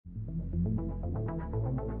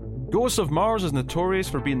Ghosts of Mars is notorious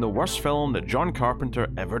for being the worst film that John Carpenter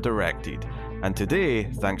ever directed, and today,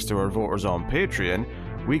 thanks to our voters on Patreon,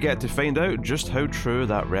 we get to find out just how true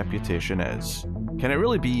that reputation is. Can it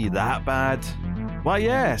really be that bad? Why,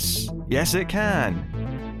 yes. Yes, it can.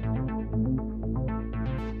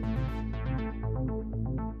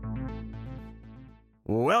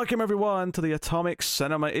 Welcome everyone to the Atomic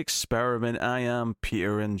Cinema Experiment. I am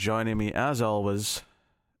Peter, and joining me as always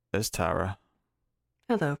is Tara.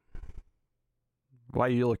 Hello. Why are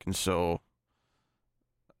you looking so...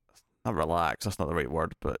 not relaxed, that's not the right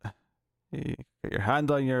word, but... you got your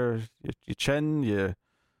hand on your chin, you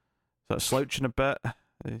sort of slouching a bit.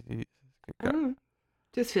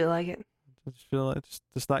 Just feel like it. Just feel like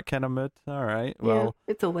just that kind of mood. Alright, well...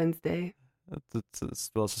 yeah, it's a Wednesday. It's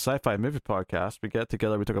a sci-fi movie podcast. We get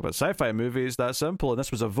together, we talk about sci-fi movies, that simple, and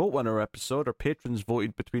this was a vote winner episode. Our patrons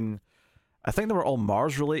voted between... I think they were all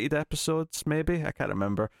Mars-related episodes, maybe? I can't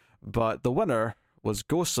remember. But the winner was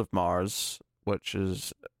Ghosts of Mars, which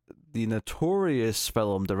is the notorious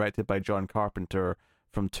film directed by John Carpenter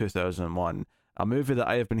from 2001. A movie that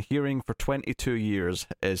I have been hearing for 22 years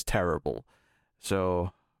is terrible.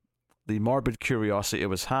 So, the morbid curiosity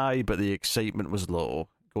was high, but the excitement was low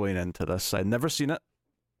going into this. I'd never seen it.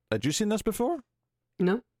 Had you seen this before?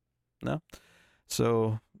 No. No?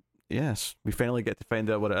 So... yes, we finally get to find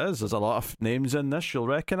out what it is. There's a lot of names in this you'll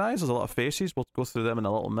recognise. There's a lot of faces. We'll go through them in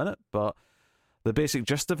a little minute. But the basic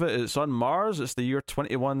gist of it is it's on Mars. It's the year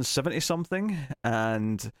 2170-something.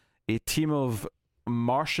 And a team of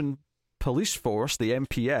Martian police force, the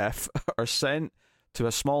MPF, are sent to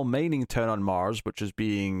a small mining town on Mars, which is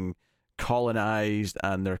being colonised.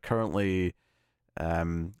 And they're currently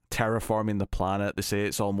terraforming the planet. They say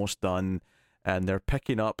it's almost done. And they're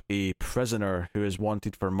picking up a prisoner who is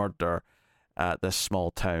wanted for murder at this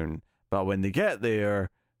small town. But when they get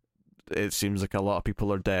there, it seems like a lot of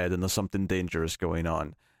people are dead and there's something dangerous going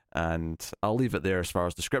on. And I'll leave it there as far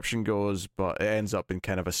as description goes, but it ends up in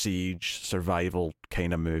kind of a siege, survival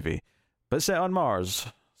kind of movie. But it's set on Mars,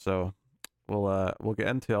 so we'll get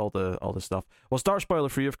into all the stuff. We'll start spoiler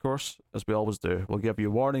free, of course, as we always do. We'll give you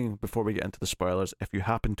a warning before we get into the spoilers if you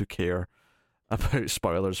happen to care about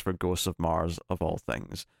spoilers for Ghosts of Mars, of all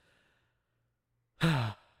things.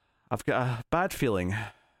 I've got a bad feeling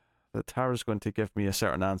that Tara's going to give me a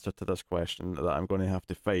certain answer to this question that I'm going to have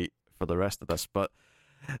to fight for the rest of this. But,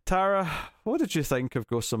 Tara, what did you think of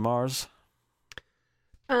Ghosts of Mars?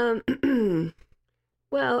 Well,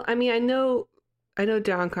 I mean, I know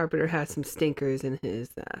John Carpenter has some stinkers in his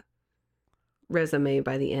resume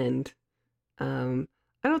by the end. I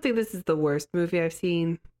don't think this is the worst movie I've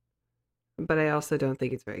seen, but I also don't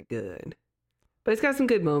think it's very good. But it's got some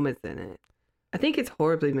good moments in it. I think it's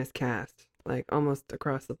horribly miscast, like almost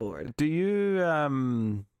across the board. Do you,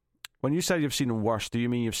 when you said you've seen worse, do you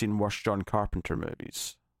mean you've seen worse John Carpenter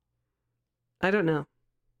movies? I don't know.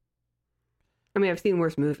 I mean, I've seen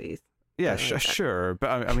worse movies. Yeah, sure.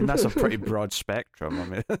 But I mean, that's a pretty broad spectrum. I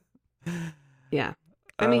mean, yeah.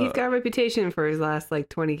 I mean, he's got a reputation for his last,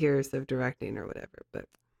 20 years of directing or whatever, but...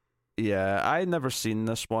 yeah, I never seen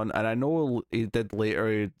this one, and I know he did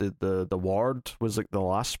later. The Ward was the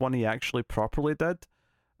last one he actually properly did.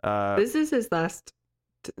 This is his last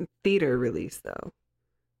theater release, though.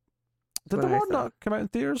 Did the Ward not come out in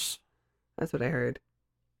theaters? That's what I heard.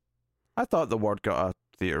 I thought the Ward got a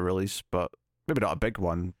theater release, but maybe not a big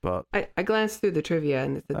one. But I glanced through the trivia,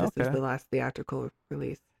 and it said this was the last theatrical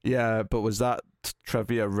release. Yeah, but was that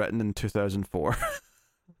trivia written in 2004?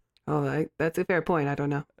 Oh, that's a fair point. I don't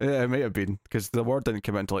know. Yeah, it may have been, because the Ward didn't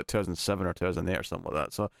come out until 2007 or 2008 or something like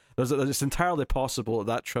that. So it's entirely possible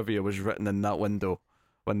that trivia was written in that window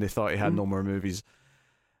when they thought he had no more movies.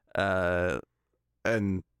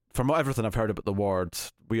 And from everything I've heard about the Ward,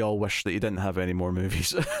 we all wish that he didn't have any more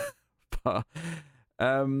movies. But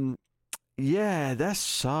yeah, this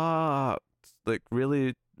sucked.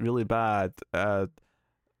 Really, really bad.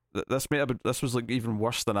 This was even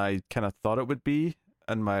worse than I kind of thought it would be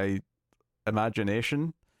in my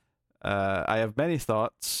imagination. I have many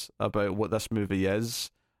thoughts about what this movie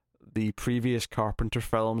is. The previous Carpenter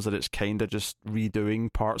films that it's kind of just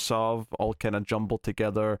redoing parts of, all kind of jumbled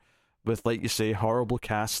together with, like you say, horrible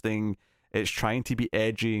casting. It's trying to be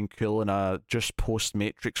edgy and cool in a just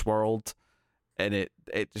post-Matrix world, and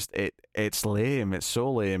it's lame. It's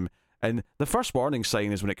so lame. And the first warning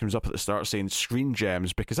sign is when it comes up at the start saying Screen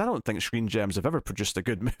Gems, because I don't think Screen Gems have ever produced a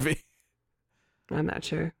good movie. I'm not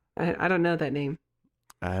sure. I don't know that name.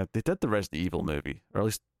 They did the Resident Evil movie, or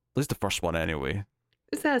at least the first one anyway.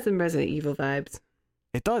 This has some Resident Evil vibes.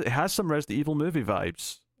 It does. It has some Resident Evil movie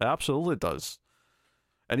vibes. It absolutely does.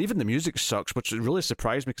 And even the music sucks, which really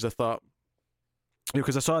surprised me, because I thought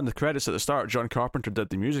because I saw in the credits at the start, John Carpenter did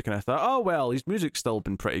the music, and I thought, oh well, his music's still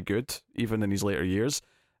been pretty good, even in his later years.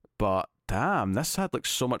 But damn, this had like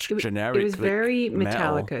so much generic. It was very metal.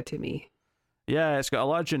 Metallica to me. Yeah, it's got a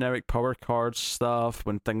lot of generic power chord stuff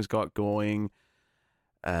when things got going.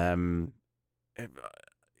 It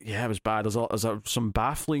was bad. There's some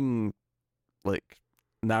baffling like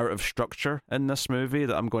narrative structure in this movie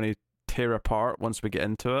that I'm going to tear apart once we get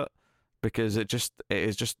into it, because it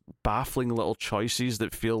is just baffling little choices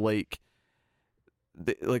that feel like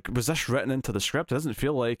was this written into the script? It doesn't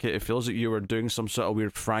feel like it. It feels like you were doing some sort of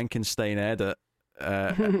weird Frankenstein edit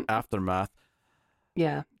aftermath.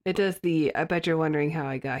 Yeah, it does I bet you're wondering how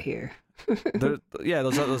I got here. There's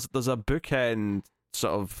a bookend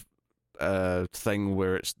sort of thing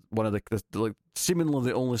where it's one of the seemingly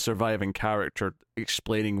the only surviving character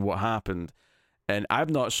explaining what happened, and I'm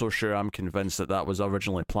not so sure I'm convinced that was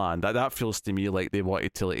originally planned. That feels to me like they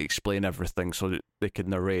wanted to like explain everything so that they could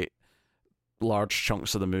narrate large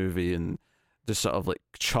chunks of the movie and just sort of like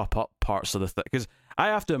chop up parts of the thing, because I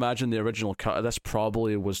have to imagine the original cut of this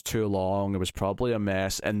probably was too long. It was probably a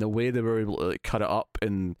mess, and the way they were able to like cut it up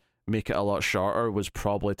and make it a lot shorter was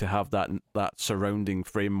probably to have that surrounding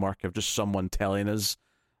framework of just someone telling us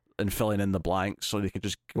and filling in the blanks, so they could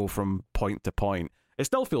just go from point to point. It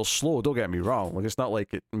still feels slow, don't get me wrong. Like, it's not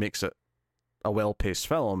like it makes it a well-paced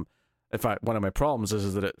film. In fact, one of my problems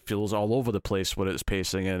is that it feels all over the place with its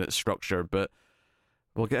pacing and its structure, but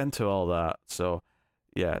we'll get into all that. So,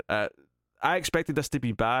 yeah, I expected this to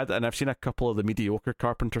be bad, and I've seen a couple of the mediocre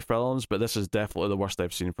Carpenter films, but this is definitely the worst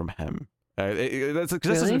I've seen from him.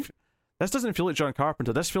 This doesn't feel like John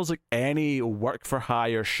Carpenter. This feels like any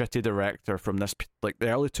work-for-hire shitty director from this, like the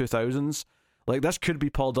early 2000s. Like, this could be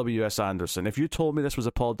Paul W.S. Anderson. If you told me this was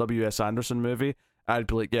a Paul W.S. Anderson movie, I'd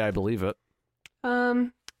be like, yeah, I believe it.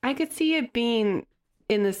 I could see it being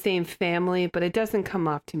in the same family, but it doesn't come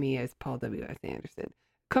off to me as Paul W.S. Anderson.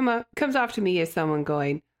 Comes off to me as someone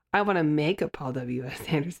going, I want to make a Paul W.S.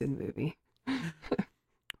 Anderson movie.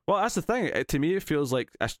 Well, that's the thing. To me, it feels like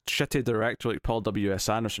a shitty director like Paul W.S.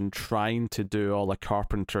 Anderson trying to do all of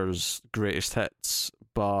Carpenter's greatest hits,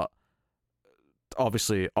 but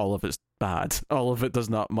obviously all of it's bad. All of it does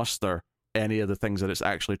not muster any of the things that it's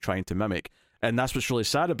actually trying to mimic. And that's what's really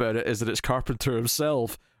sad about it, is that it's Carpenter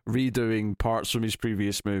himself redoing parts from his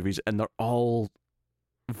previous movies, and they're all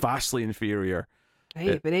vastly inferior. Hey,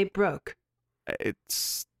 if it ain't broke.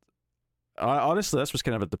 It's... honestly, this was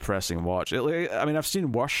kind of a depressing watch. I've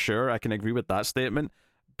seen worse, sure, I can agree with that statement,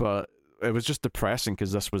 but it was just depressing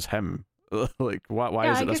because this was him. Like,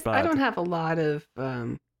 why is it this bad? I don't have a lot of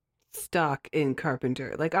stock in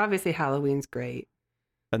Carpenter. Like, obviously, Halloween's great.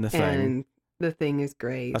 And The Thing is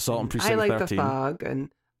great. Assault on Precinct 13. I like The Fog, and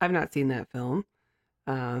I've not seen that film.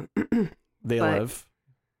 They Live.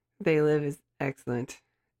 They Live is excellent.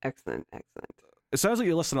 Excellent. It sounds like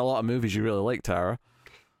you listen to a lot of movies you really like, Tara.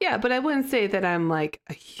 Yeah, but I wouldn't say that I'm like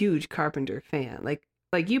a huge Carpenter fan. Like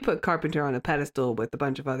you put Carpenter on a pedestal with a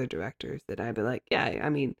bunch of other directors that I'd be like, yeah, I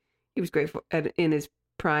mean, he was great in his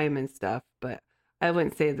prime and stuff, but I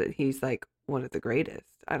wouldn't say that he's like one of the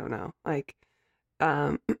greatest. I don't know. Like,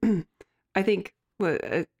 I think,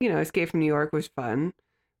 Escape from New York was fun,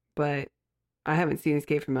 but I haven't seen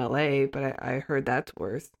Escape from LA, but I heard that's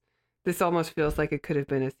worse. This almost feels like it could have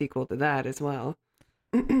been a sequel to that as well.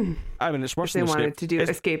 I mean, it's worse than Escape. They wanted to do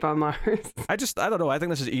Escape on Mars. I don't know. I think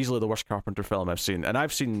this is easily the worst Carpenter film I've seen. And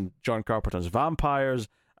I've seen John Carpenter's Vampires.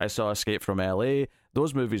 I saw Escape from LA.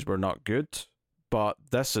 Those movies were not good, but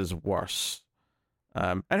this is worse.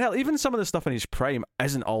 And hell, even some of the stuff in his prime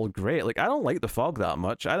isn't all great. Like, I don't like The Fog that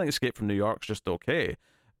much. I think Escape from New York's just okay.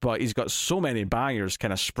 But he's got so many bangers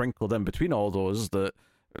kind of sprinkled in between all those that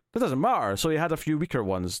it doesn't matter. So he had a few weaker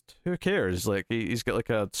ones. Who cares? Like, he's got like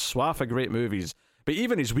a swath of great movies. But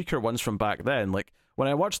even his weaker ones from back then, like, when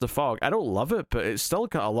I watch The Fog, I don't love it, but it's still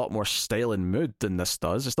got a lot more style and mood than this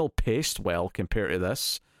does. It's still paced well compared to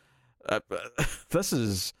this. This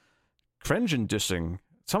is cringe-inducing.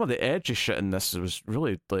 Some of the edgy shit in this was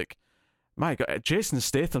really, like, my God, Jason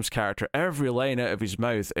Statham's character, every line out of his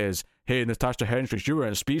mouth is, hey, Natasha Henstridge, you were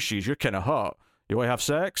in Species, you're kind of hot. You want to have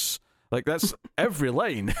sex? Like, that's every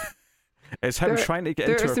line. It's him trying to get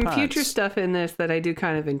into her pants. There are some future stuff in this that I do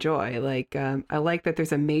kind of enjoy. Like, I like that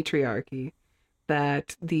there's a matriarchy,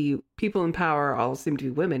 that the people in power all seem to be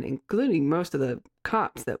women, including most of the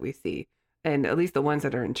cops that we see, and at least the ones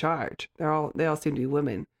that are in charge. They all seem to be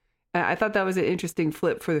women. I thought that was an interesting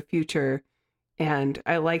flip for the future, and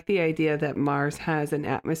I like the idea that Mars has an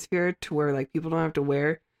atmosphere to where, like, people don't have to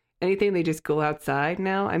wear anything. They just go outside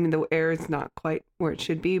now. I mean, the air is not quite where it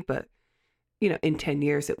should be, but, in 10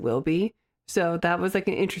 years it will be. So that was like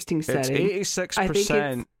an interesting It's setting.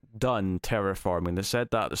 86% done terraforming. They said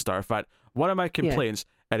that at the start. In fact, one of my complaints,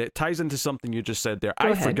 and it ties into something you just said there. Go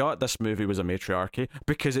I ahead. forgot this movie was a matriarchy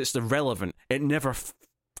because it's irrelevant. It never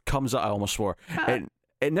comes up. I almost swore.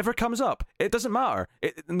 It never comes up. It doesn't matter.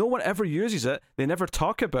 No one ever uses it. They never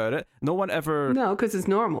talk about it. No one ever. No, because it's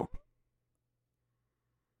normal.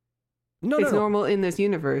 No, It's normal in this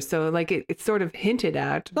universe. So like it's sort of hinted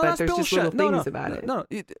at, No, but that's there's bullshit. just little things about it. No,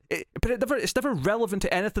 but it's never relevant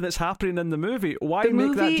to anything that's happening in the movie. Why The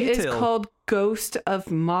make that movie is detail? called Ghost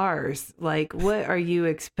of Mars. Like, what are you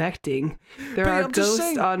expecting? There But are I'm just ghosts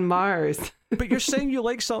saying- on Mars. But you're saying you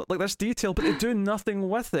like something like this detail, but they do nothing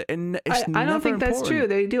with it, and it's I don't think that's true. important.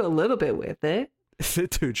 They do a little bit with it. They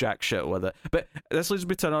do jack shit with it. But this leads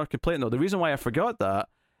me to another complaint, though. The reason why I forgot that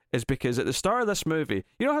is because at the start of this movie,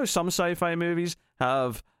 you know how some sci-fi movies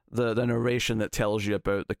have the narration that tells you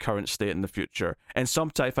about the current state and the future, and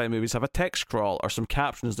some sci-fi movies have a text scroll or some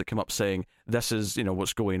captions that come up saying this is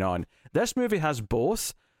what's going on. This movie has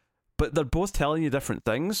both, but they're both telling you different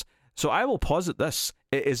things. So I will posit this.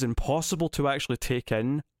 It is impossible to actually take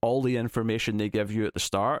in all the information they give you at the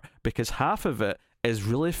start because half of it is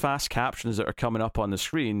really fast captions that are coming up on the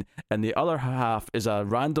screen, and the other half is a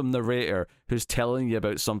random narrator who's telling you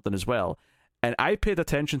about something as well. And I paid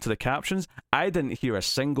attention to the captions. I didn't hear a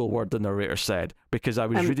single word the narrator said because I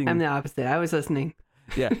was reading. I'm the opposite. I was listening.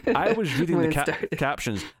 Yeah, I was reading When the it started.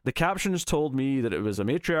 captions. The captions told me that it was a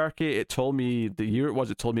matriarchy. It told me the year it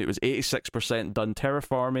was. It told me it was 86% done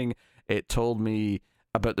terraforming. It told me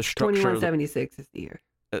about the structure. 2176 is the year.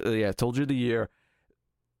 Yeah, it told you the year.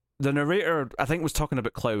 The narrator, I think, was talking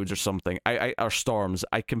about clouds or something. Or storms.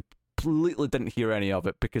 I completely didn't hear any of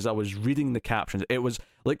it because I was reading the captions. It was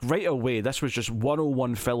like right away. This was just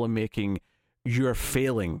 101 filmmaking. You're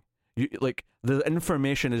failing. The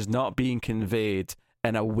information is not being conveyed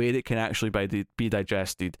in a way that can actually be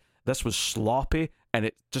digested. This was sloppy, and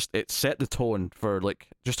it set the tone for like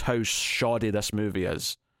just how shoddy this movie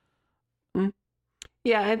is.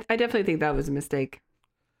 Yeah, I definitely think that was a mistake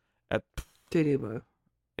It, to do both.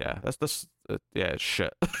 yeah, it's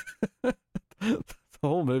shit. The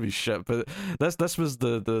whole movie's shit, but this was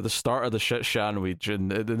the start of the shit sandwich,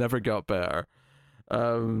 and it never got better.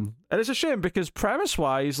 And it's a shame because premise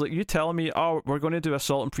wise, like you tell me, oh, we're going to do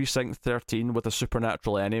Assault on Precinct 13 with a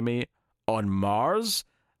supernatural enemy on Mars.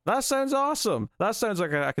 That sounds awesome. That sounds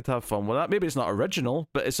like I could have fun with that. Maybe it's not original,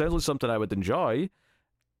 but it sounds like something I would enjoy.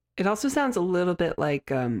 It also sounds a little bit like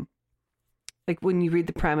when you read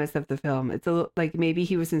the premise of the film, it's a little like maybe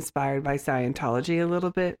he was inspired by Scientology a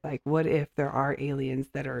little bit. Like, what if there are aliens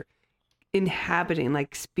that are inhabiting,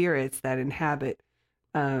 like spirits that inhabit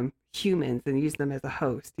humans and use them as a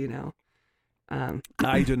host?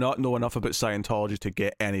 I do not know enough about Scientology to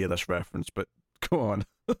get any of this reference, but go on.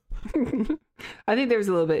 I think there's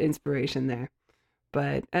a little bit of inspiration there,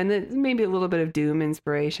 and then maybe a little bit of Doom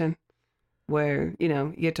inspiration, where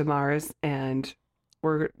you get to Mars and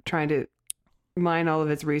we're trying to mine all of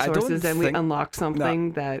its resources and we unlock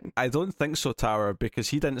something that I don't think so, Tower, because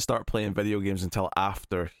he didn't start playing video games until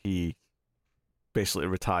after he basically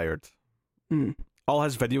retired. All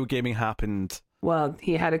his video gaming happened. Well,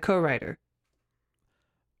 he had a co-writer.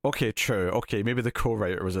 Okay, true. Okay, maybe the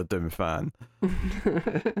co-writer was a Doom fan.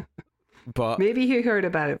 But maybe he heard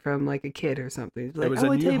about it from like a kid or something. He's like, I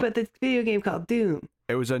want to tell you about this video game called Doom.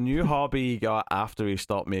 It was a new hobby he got after he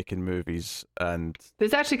stopped making movies, and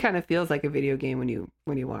this actually kind of feels like a video game when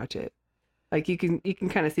you watch it. Like you can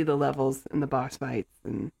kind of see the levels and the boss fights,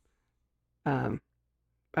 and I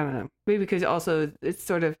don't know, maybe because also it's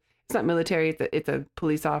not military. It's a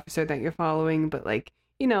police officer that you're following, but like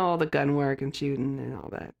all the gun work and shooting and all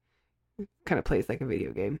that kind of plays like a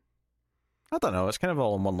video game. I don't know. It's kind of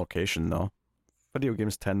all in one location, though. Video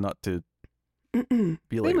games tend not to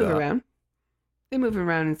be like they move that. around. They move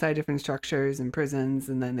around inside different structures and prisons,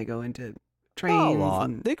 and then they go into trains. A lot.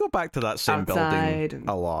 And They go back to that same outside building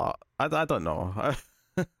a lot. I don't know.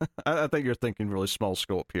 I think you're thinking really small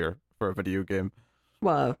scope here for a video game.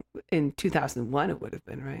 Well, in 2001, it would have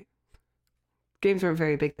been, right? Games weren't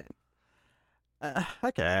very big then. I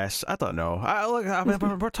guess. I don't know.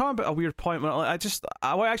 We're talking about a weird point. I want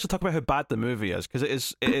to actually talk about how bad the movie is, because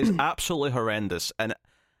it is absolutely horrendous, and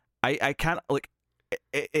I can't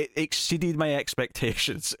it exceeded my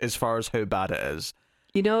expectations as far as how bad it is.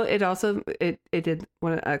 It also it did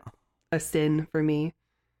a sin for me.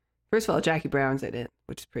 First of all, Jackie Brown's in it,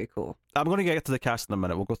 which is pretty cool. I'm going to get to the cast in a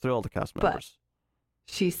minute. We'll go through all the cast members.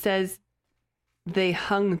 But she says they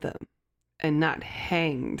hung them and not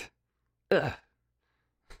hanged. Ugh.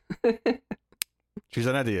 She's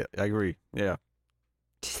an idiot. I agree. Yeah.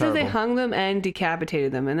 She said they Terrible. hung them and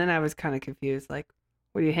decapitated them, and then I was kind of confused. Like,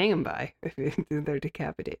 what do you hang them by if they're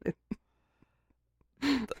decapitated?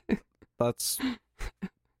 That's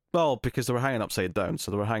well, because they were hanging upside down,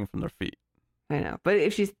 so they were hanging from their feet. I know, but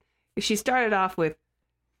if she started off with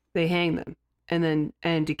they hang them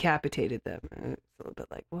and decapitated them, it's a little bit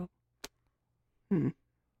like, well,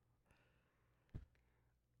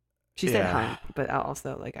 She said hung, but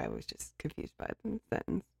also like I was just confused by the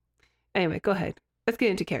sentence. Anyway, go ahead. Let's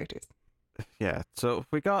get into characters. Yeah, so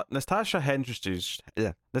we got Natasha Henstridge.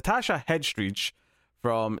 Yeah, Natasha Henstridge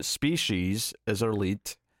from Species is our lead,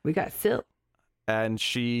 We got Sil. and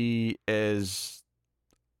she is,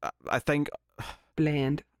 I think,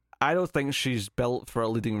 Bland. I don't think she's built for a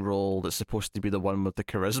leading role that's supposed to be the one with the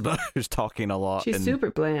charisma who's talking a lot. She's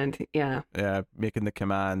super bland. Yeah. Yeah, making the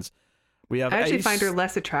commands. We have I actually Ice, find her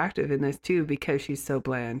less attractive in this too because she's so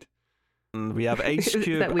bland. we have Ice Cube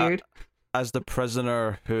Is that weird? as the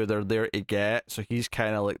prisoner who they're there to get. So he's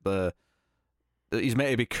kind of like he's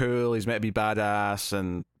meant to be cool, he's meant to be badass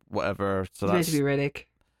and whatever. So He's meant to be Riddick.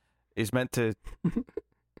 he's meant to.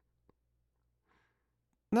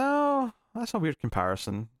 No, that's a weird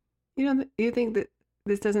comparison. You think that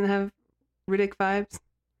this doesn't have Riddick vibes?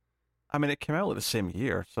 I mean, it came out like the same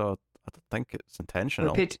year, so I don't think it's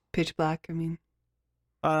intentional. Or pitch Black, I mean.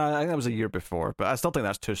 I think that was a year before, but I still think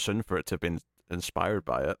that's too soon for it to have been inspired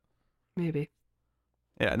by it. Maybe.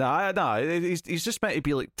 Yeah, no, he's just meant to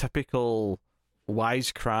be like typical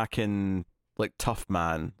wisecracking, like tough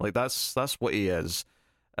man. Like that's what he is.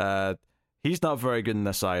 He's not very good in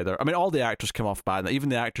this either. I mean, all the actors come off bad. Even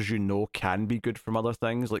the actors you know can be good from other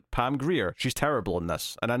things. Like Pam Grier, she's terrible in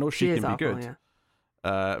this, and I know she can be awful, good.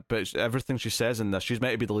 Yeah. But everything she says in this, she's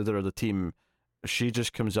meant to be the leader of the team. She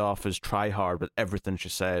just comes off as try hard with everything she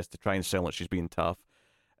says to try and sound like she's being tough.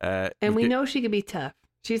 And we know she could be tough.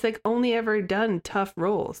 She's like only ever done tough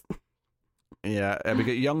roles. Yeah, and we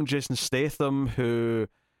got young Jason Statham, who,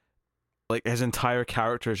 like, his entire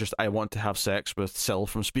character is just, I want to have sex with Sil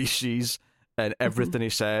from Species, and everything he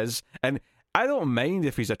says. And I don't mind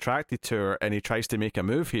if he's attracted to her and he tries to make a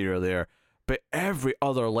move here or there, but every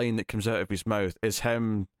other line that comes out of his mouth is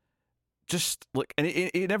him just, like, and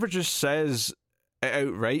he never just says it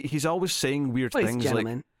outright. He's always saying weird things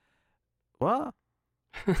Gentleman. like,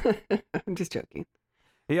 what? I'm just joking.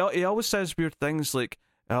 He always says weird things like,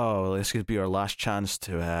 "Oh, this could be our last chance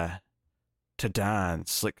to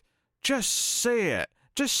dance." Like, just say it.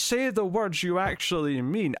 Just say the words you actually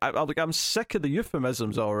mean. I'm sick of the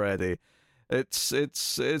euphemisms already.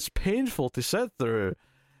 It's painful to sit through.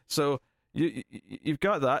 So you've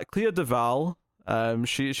got that Clea Duvall.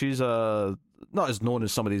 She's not as known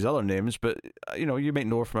as some of these other names, but you might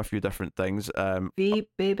know her from a few different things. Veep,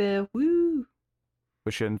 baby, woo.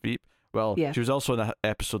 Was she in Veep? Well, yeah. She was also in an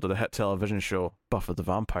episode of the hit television show Buffy the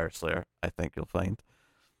Vampire Slayer, I think you'll find.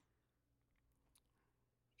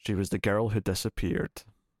 She was the girl who disappeared.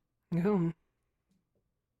 Oh.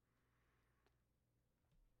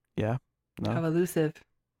 Yeah? No? How elusive.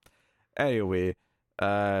 Anyway,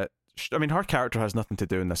 I mean, her character has nothing to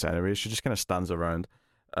do in this anyway. She just kind of stands around.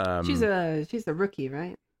 She's a rookie,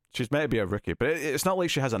 right? She's meant to be a rookie, but it's not like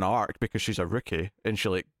she has an arc because she's a rookie and she,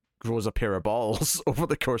 like, grows a pair of balls over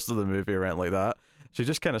the course of the movie or anything like that. She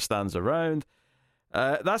just kind of stands around.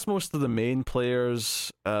 That's most of the main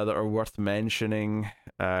players that are worth mentioning.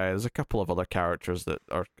 There's a couple of other characters that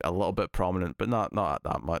are a little bit prominent, but not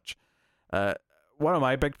that much. One of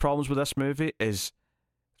my big problems with this movie is,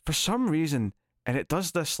 for some reason, and it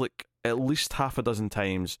does this like at least half a dozen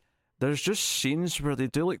times, there's just scenes where they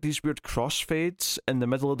do like these weird crossfades in the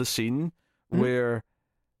middle of the scene where,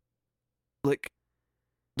 like,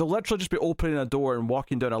 they'll literally just be opening a door and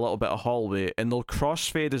walking down a little bit of hallway, and they'll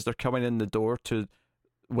crossfade as they're coming in the door to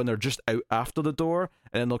when they're just out after the door,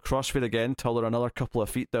 and then they'll crossfade again till they're another couple of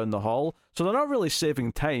feet down the hall. So they're not really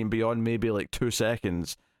saving time beyond maybe like 2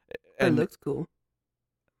 seconds. And it looks cool.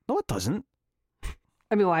 No, it doesn't.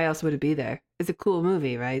 I mean, why else would it be there? It's a cool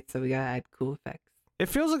movie, right? So we gotta add cool effects. It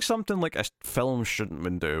feels like something like a film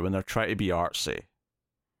shouldn't do when they're trying to be artsy.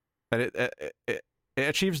 And it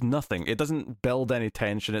achieves nothing. It doesn't build any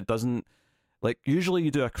tension. It doesn't, like, usually you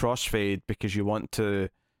do a crossfade because you want to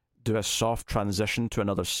do a soft transition to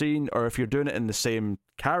another scene, or if you're doing it in the same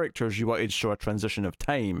characters, you want to show a transition of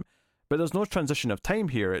time. But there's no transition of time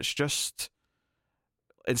here. It's just,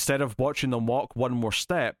 instead of watching them walk one more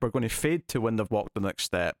step, we're going to fade to when they've walked the next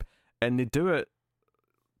step. And they do it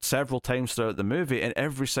several times throughout the movie, and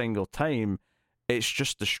every single time it's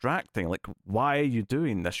just distracting. Like, why are you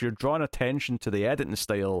doing this? You're drawing attention to the editing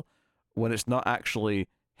style when it's not actually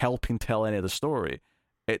helping tell any of the story.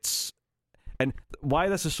 And why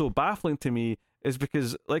this is so baffling to me is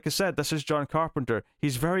because, like I said, this is John Carpenter.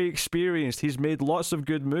 He's very experienced. He's made lots of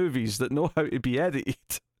good movies that know how to be edited,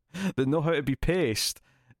 that know how to be paced.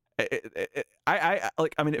 I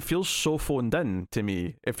mean, it feels so phoned in to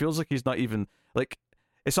me. It feels like he's not even like.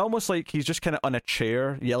 It's almost like he's just kind of on a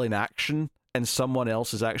chair yelling action, and someone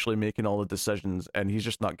else is actually making all the decisions, and he's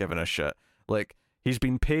just not giving a shit. Like, he's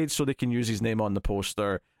been paid so they can use his name on the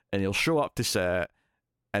poster, and he'll show up to set,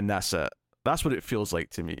 and that's it. That's what it feels like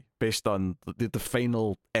to me, based on the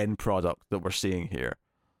final end product that we're seeing here.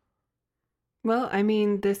 Well, I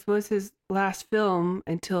mean, this was his last film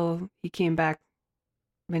until he came back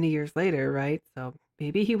many years later, right? So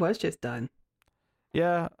maybe he was just done.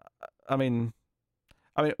 Yeah, I mean,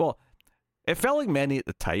 well, it felt like many at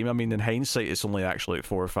the time. I mean, in hindsight, it's only actually like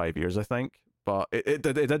 4 or 5 years, I think. But it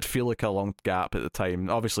did feel like a long gap at the time.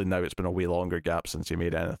 Obviously, now it's been a way longer gap since he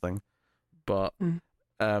made anything. But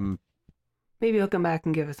maybe he'll come back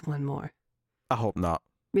and give us one more. I hope not.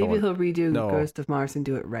 Maybe he'll redo Ghost of Mars and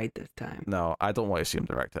do it right this time. No, I don't want to see him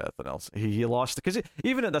direct anything else. He lost, because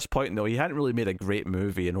even at this point, though, he hadn't really made a great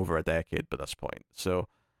movie in over a decade by this point. So,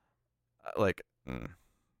 like, I'm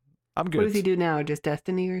good. What does he do now? Just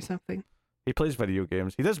Destiny or something? He plays video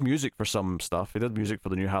games. He does music for some stuff. He did music for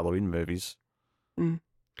the new Halloween movies.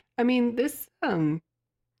 I mean, this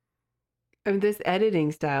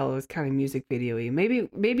editing style was kind of music video-y.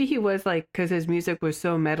 Maybe he was like, because his music was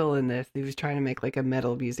so metal in this, he was trying to make like a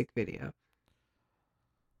metal music video.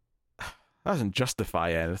 That doesn't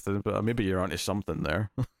justify anything, but maybe you're onto something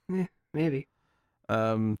there. Yeah, maybe.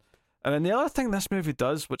 And then the other thing this movie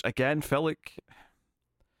does, which again felt like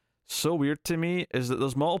so weird to me, is that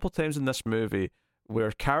there's multiple times in this movie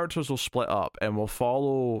where characters will split up and will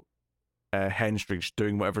follow Henstridge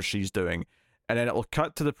doing whatever she's doing, and then it'll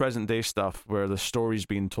cut to the present day stuff where the story's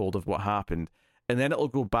being told of what happened, and then it'll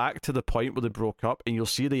go back to the point where they broke up, and you'll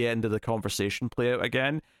see the end of the conversation play out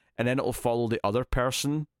again, and then it'll follow the other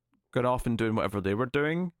person going off and doing whatever they were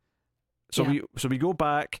doing. So we go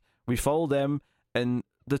back, we follow them, and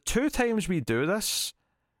the 2 times we do this,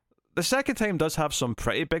 the second time does have some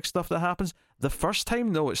pretty big stuff that happens. The first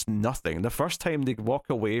time, no, it's nothing. The first time they walk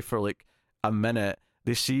away for like a minute,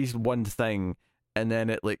 they see one thing, and then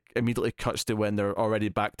it like immediately cuts to when they're already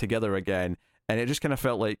back together again, and it just kind of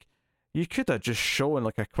felt like you could have just shown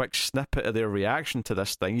like a quick snippet of their reaction to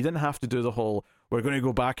this thing. You didn't have to do the whole, we're going to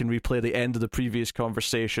go back and replay the end of the previous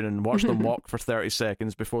conversation and watch them walk for 30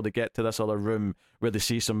 seconds before they get to this other room where they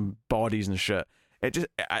see some bodies and shit. It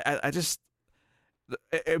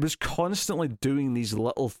was constantly doing these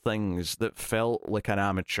little things that felt like an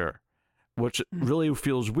amateur, which really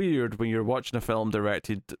feels weird when you're watching a film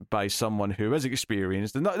directed by someone who is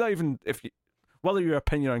experienced, and not even whether your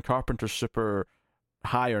opinion on Carpenter's super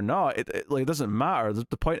high or not, it doesn't matter.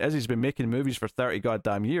 The point is, he's been making movies for 30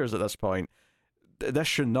 goddamn years at this point. This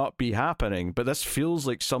should not be happening, but this feels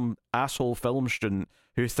like some asshole film student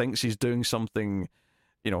who thinks he's doing something,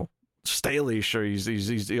 stylish, or he's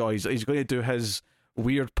going to do his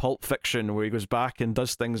weird Pulp Fiction where he goes back and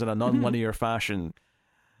does things in a non-linear fashion.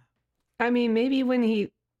 I mean, maybe when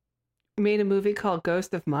he made a movie called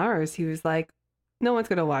Ghost of Mars, he was like, no one's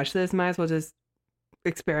going to watch this. Might as well just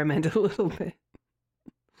experiment a little bit.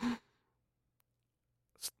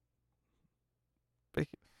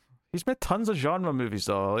 He's made tons of genre movies,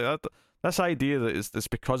 though. Like this idea that it's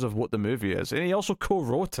because of what the movie is. And he also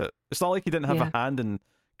co-wrote it. It's not like he didn't have a hand in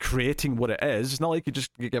creating what it is. It's not like he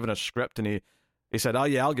just get given a script and he said, oh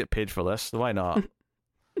yeah, I'll get paid for this. Why not?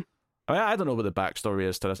 I mean, I don't know what the backstory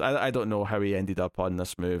is to this. I don't know how he ended up on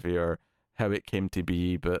this movie or how it came to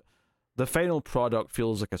be, but the final product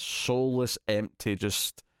feels like a soulless, empty,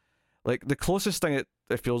 just like the closest thing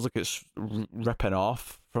it feels like it's ripping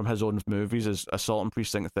off from his own movies is Assault on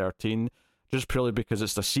Precinct 13, just purely because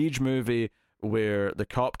it's a siege movie where the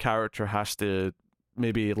cop character has to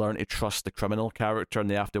maybe learn to trust the criminal character and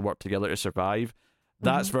they have to work together to survive.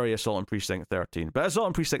 That's very Assault on Precinct 13. But Assault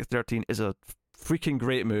on Precinct 13 is a freaking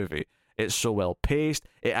great movie. It's so well paced.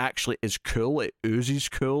 It actually is cool. It oozes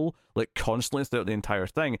cool, like constantly throughout the entire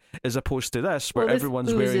thing, as opposed to this where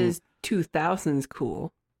everyone's wearing 2000s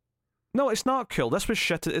cool. No, it's not cool. This was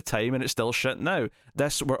shit at the time, and it's still shit now.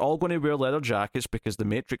 We're all going to wear leather jackets because The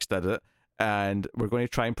Matrix did it, and we're going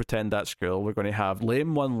to try and pretend that's cool. We're going to have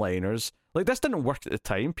lame one-liners. Like, this didn't work at the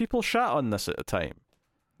time. People shat on this at the time.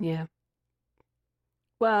 Yeah.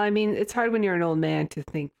 Well, I mean, it's hard when you're an old man to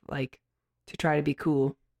think, like, to try to be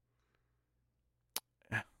cool.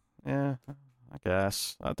 Yeah, I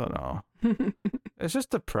guess. I don't know. It's just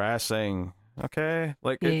depressing, okay?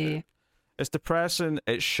 Like, it's depressing,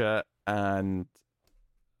 it's shit, and,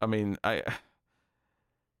 I mean,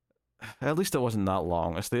 at least it wasn't that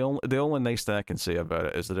long. It's the only nice thing I can say about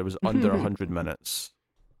it is that it was under 100 minutes.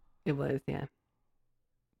 It was, yeah.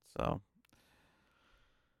 So,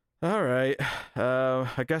 all right.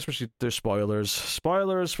 I guess we should do spoilers.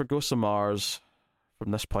 Spoilers for Ghosts of Mars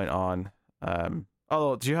from this point on.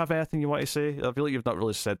 Although, do you have anything you want to say? I feel like you've not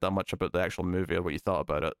really said that much about the actual movie or what you thought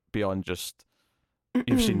about it beyond just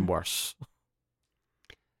you've seen worse.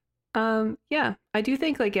 Yeah, I do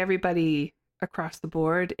think like everybody across the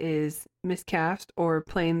board is miscast or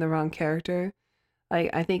playing the wrong character.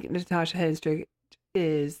 Like I think Natasha Henstridge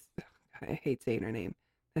is, I hate saying her name,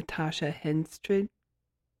 Natasha Henstridge.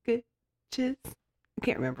 I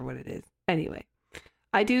can't remember what it is. Anyway,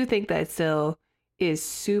 I do think that Syl is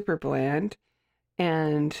super bland,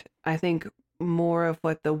 and I think more of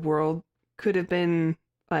what the world could have been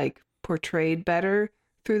like portrayed better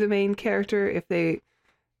through the main character if they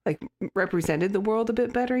like represented the world a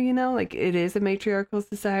bit better, you know? Like it is a matriarchal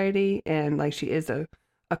society and like she is a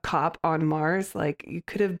cop on Mars. Like you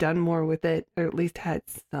could have done more with it, or at least had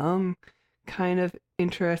some kind of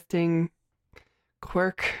interesting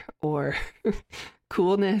quirk or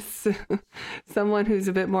coolness. Someone who's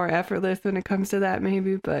a bit more effortless when it comes to that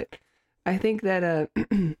maybe, but I think that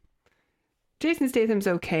Jason Statham's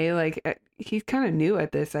okay. Like he's kind of new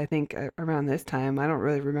at this, I think, around this time. I don't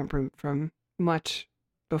really remember him from much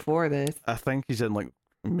before this. I think he's in like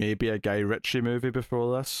maybe a Guy Ritchie movie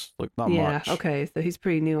before this. Like not much. Yeah, okay. So he's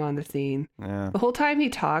pretty new on the scene. Yeah. The whole time he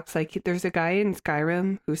talks, like there's a guy in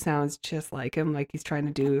Skyrim who sounds just like him, like he's trying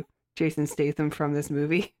to do Jason Statham from this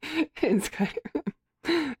movie in Skyrim.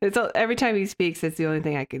 It's all, every time he speaks, it's the only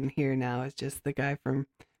thing I can hear now is just the guy from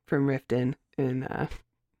Riften in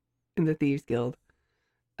the Thieves Guild.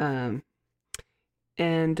 Yeah,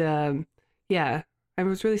 I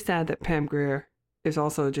was really sad that Pam Grier is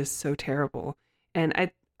also just so terrible.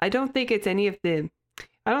 And I don't think it's any of the,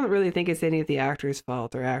 I don't really think it's any of the actor's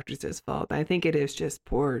fault or actress's fault. I think it is just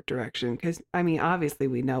poor direction. Because, I mean, obviously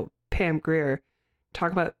we know Pam Grier,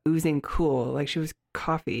 talk about oozing cool. Like she was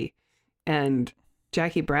Coffee, and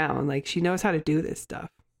Jackie Brown, like she knows how to do this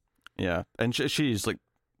stuff. Yeah. And she's like,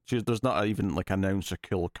 there's not even like an ounce of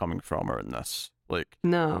cool coming from her in this. Like,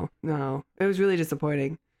 no, it was really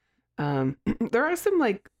disappointing. There are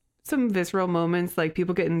some visceral moments, like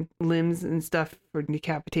people getting limbs and stuff for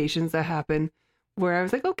decapitations that happen, where I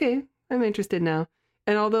was like, okay, I'm interested now.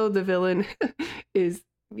 And although the villain is,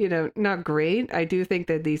 you know, not great, I do think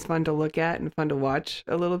that he's fun to look at and fun to watch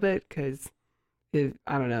a little bit because,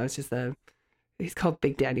 I don't know, it's just he's called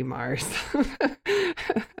Big Daddy Mars.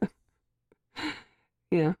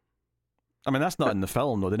 Yeah. I mean, that's not in the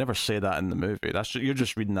film though. They never say that in the movie. You're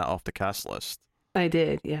just reading that off the cast list. I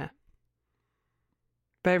did, yeah.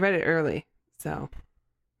 But I read it early, so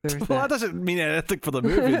there's well, that doesn't mean anything for the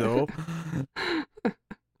movie, though.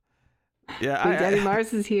 Yeah, Big Daddy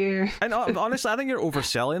Mars is here. And honestly, I think you're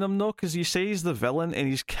overselling him though, because you say he's the villain and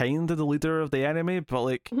he's kind of the leader of the enemy, but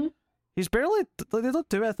like he's barely. Like, they don't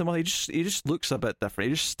do anything well. He just looks a bit different.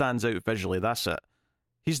 He just stands out visually. That's it.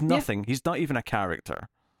 He's nothing. Yeah. He's not even a character.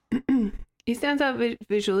 He stands out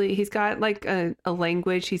visually. He's got like a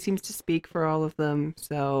language. He seems to speak for all of them,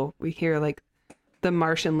 so we hear like the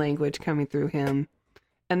Martian language coming through him,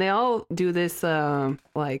 and they all do this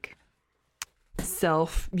like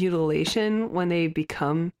self-mutilation when they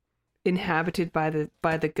become inhabited by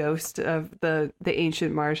the ghost of the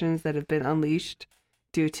ancient Martians that have been unleashed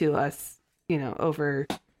due to us, you know, over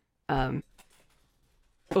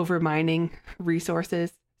mining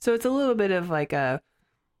resources. So it's a little bit of like a,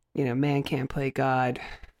 you know, man can't play God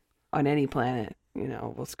on any planet, you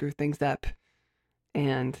know, we'll screw things up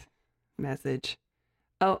and message.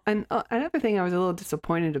 Oh, and another thing I was a little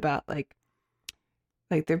disappointed about, like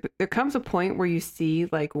there comes a point where you see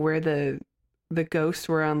like where the ghosts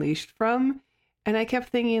were unleashed from, and I kept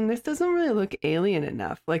thinking this doesn't really look alien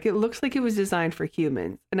enough. Like it looks like it was designed for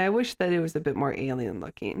humans, and I wish that it was a bit more alien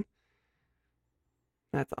looking.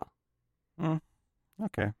 That's all.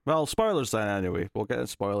 Okay. Well, spoilers then anyway. We'll get into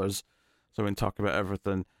spoilers so we can talk about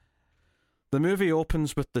everything. The movie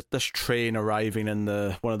opens with this train arriving in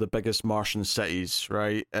one of the biggest Martian cities,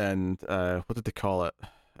 right? And what did they call it?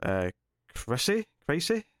 Crissy?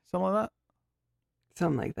 Something like that?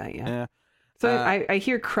 Something like that, yeah. Yeah. So I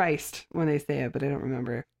hear Christ when they say it, but I don't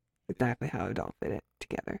remember exactly how it all fit it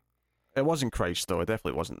together. It wasn't Christ, though. It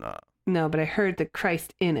definitely wasn't that. No, but I heard the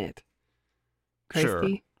Christ in it.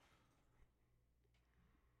 Christy?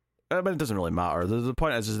 Sure. But it doesn't really matter. The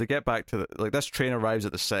point is they get back to this train arrives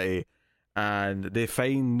at the city, and they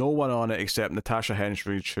find no one on it except Natasha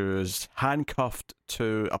Henstridge, who is handcuffed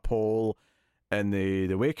to a pole, and they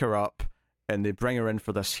wake her up, and they bring her in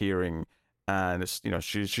for this hearing, and it's, you know,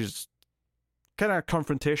 she's kind of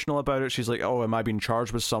confrontational about it. She's like, "Oh, am I being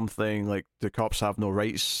charged with something? Like, the cops have no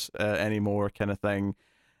rights anymore," kind of thing.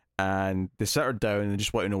 And they sit her down and they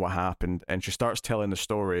just want to know what happened. And she starts telling the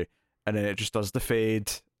story, and then it just does the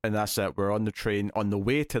fade, and that's it. We're on the train on the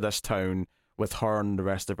way to this town with her and the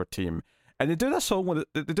rest of her team. And they do this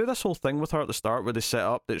whole thing with her at the start where they set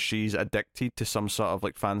up that she's addicted to some sort of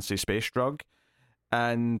like fancy space drug.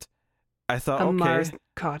 And I thought, okay, Mars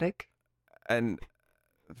narcotic. and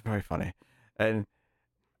very funny. And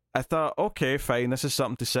I thought, okay, fine, this is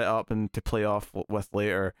something to set up and to play off with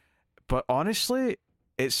later. But honestly,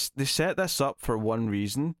 they set this up for one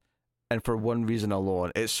reason, and for one reason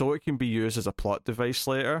alone. It's so it can be used as a plot device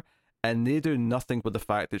later, and they do nothing with the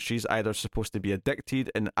fact that she's either supposed to be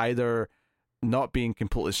addicted and either not being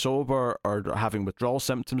completely sober or having withdrawal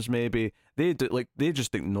symptoms. Maybe they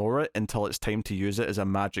just ignore it until it's time to use it as a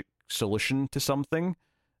magic solution to something.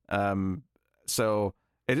 So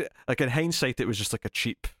it, like, in hindsight, it was just like a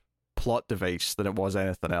cheap plot device than it was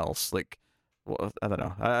anything else. Like, well, I don't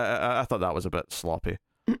know. I thought that was a bit sloppy.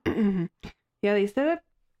 Yeah, they set up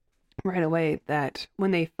right away that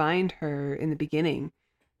when they find her in the beginning,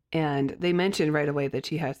 and they mention right away that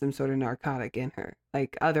she has some sort of narcotic in her.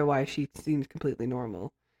 Like, otherwise she seems completely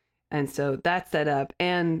normal. And so that's set up.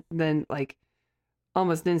 And then, like,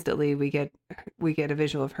 almost instantly we get a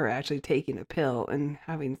visual of her actually taking a pill and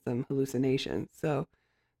having some hallucinations. So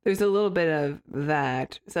there's a little bit of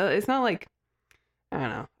that. So it's not like, I don't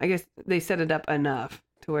know, I guess they set it up enough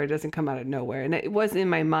to where it doesn't come out of nowhere. And it was in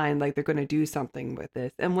my mind like they're going to do something with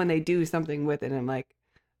this. And when they do something with it, I'm like,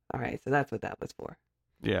 all right, so that's what that was for.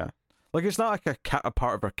 Yeah. Like, it's not like a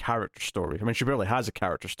part of her character story. I mean, she barely has a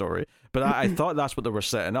character story, but I thought that's what they were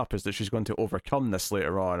setting up, is that she's going to overcome this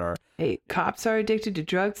later on. Or, hey, cops are addicted to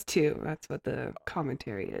drugs too. That's what the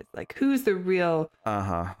commentary is. Like, who's the real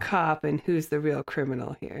cop and who's the real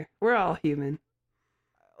criminal here? We're all human.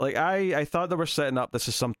 Like, I thought they were setting up this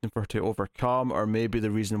is something for her to overcome, or maybe the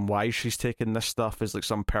reason why she's taking this stuff is like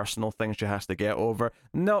some personal thing she has to get over.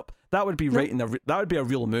 Nope, that would be that would be a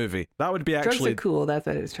real movie. That would be actually... Drugs are cool, that's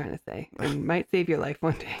what I was trying to say. It might save your life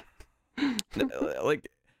one day. Like,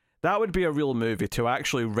 that would be a real movie, to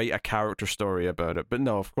actually write a character story about it. But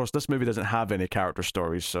no, of course, this movie doesn't have any character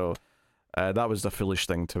stories, so that was the foolish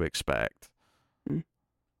thing to expect.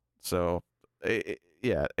 So,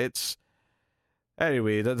 yeah, it's...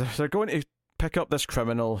 Anyway, they're going to pick up this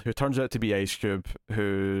criminal who turns out to be Ice Cube,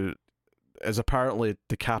 who is apparently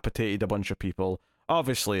decapitated a bunch of people.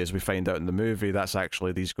 Obviously, as we find out in the movie, that's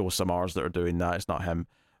actually these ghosts of Mars that are doing that. It's not him.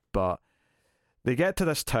 But they get to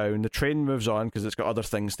this town, the train moves on because it's got other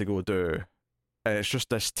things to go do. And it's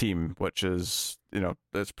just this team, which is,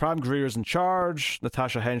 it's Pam Grier's in charge,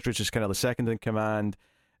 Natasha Henstridge is kind of the second in command,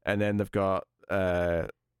 and then they've got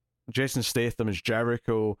Jason Statham as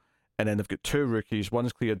Jericho, and then they've got two rookies.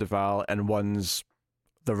 One's Clea Duvall, and one's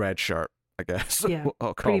the red shirt, I guess. Yeah,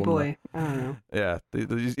 pretty boy. I don't know. Yeah,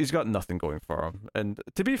 he's got nothing going for him. And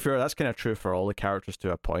to be fair, that's kind of true for all the characters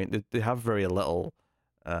to a point. They have very little.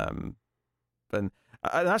 And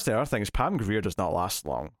that's the other thing, is Pam Grier does not last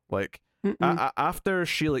long. Like, after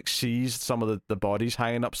she like sees some of the bodies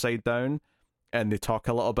hanging upside down, and they talk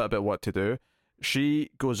a little bit about what to do, she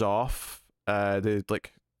goes off. They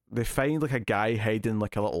find like a guy hiding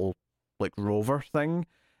like a little like rover thing,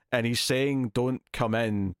 and he's saying, "Don't come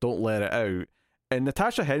in, don't let it out." And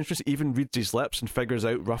Natasha Henstridge even reads his lips and figures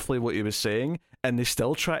out roughly what he was saying, and they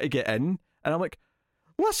still try to get in. And I'm like,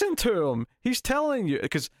 listen to him, he's telling you.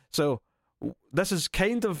 Because so this is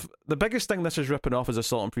kind of the biggest thing this is ripping off is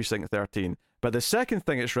Assault on Precinct 13, but the second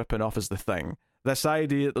thing it's ripping off is The Thing. This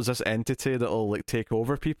idea that there's this entity that'll like take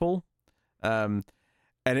over people, and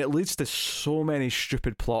it leads to so many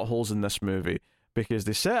stupid plot holes in this movie, because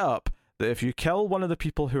they set up that if you kill one of the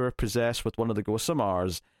people who are possessed with one of the ghosts of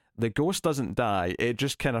Mars, the ghost doesn't die, it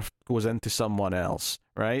just kind of goes into someone else,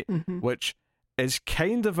 right? Which is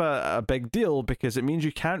kind of a big deal, because it means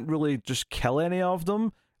you can't really just kill any of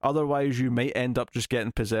them, otherwise you might end up just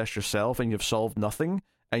getting possessed yourself and you've solved nothing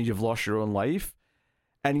and you've lost your own life.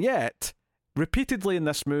 And yet, repeatedly in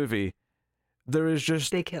this movie, there is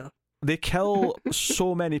just... They kill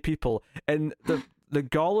so many people, and the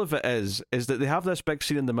gall of it is that they have this big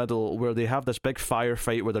scene in the middle where they have this big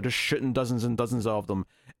firefight where they're just shooting dozens and dozens of them,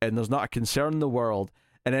 and there's not a concern in the world.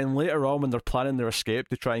 And then later on, when they're planning their escape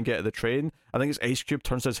to try and get to the train, I think it's Ice Cube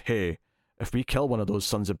turns and says, "Hey, if we kill one of those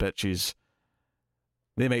sons of bitches,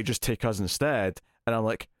 they might just take us instead." And I'm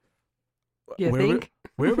like,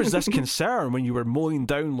 where was this concern when you were mowing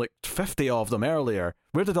down like 50 of them earlier?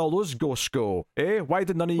 Where did all those ghosts go? Why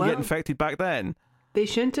did none of you get infected back then? They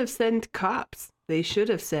shouldn't have sent cops. They should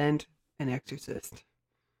have sent an exorcist.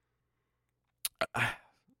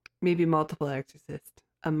 Maybe multiple exorcists.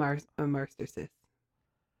 A Marstercist.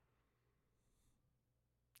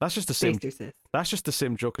 That's just the same. Bastercist. That's just the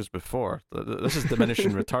same joke as before. This is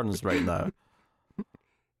diminishing returns right now.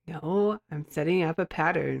 No, I'm setting up a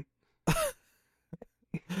pattern.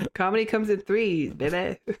 Comedy comes in threes,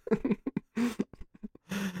 baby.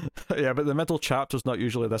 Yeah, but the middle chapter's not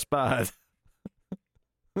usually this bad.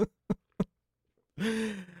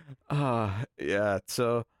 Yeah,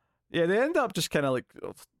 so yeah, they end up just kind of like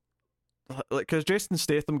because Jason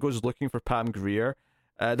Statham goes looking for Pam Grier.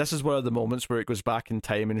 This is one of the moments where it goes back in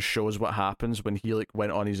time and shows what happens when he like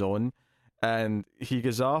went on his own, and he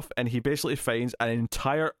goes off and he basically finds an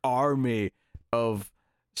entire army of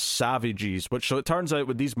savages. Which, so it turns out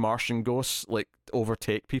when these Martian ghosts like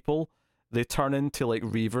overtake people, they turn into like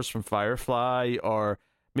Reavers from Firefly, or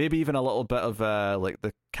maybe even a little bit of like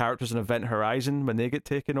the characters in Event Horizon when they get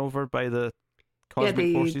taken over by the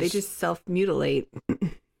cosmic forces. They just self-mutilate.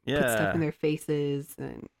 Yeah. Put stuff in their faces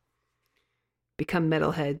and become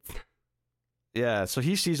metalheads. Yeah, so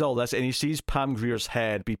he sees all this and he sees Pam Grier's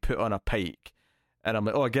head be put on a pike. And I'm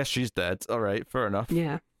like, oh, I guess she's dead. All right, fair enough.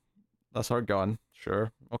 Yeah. That's her gone.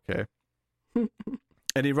 Sure. Okay.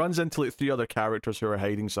 And he runs into like 3 other characters who are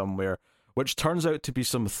hiding somewhere, which turns out to be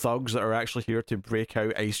some thugs that are actually here to break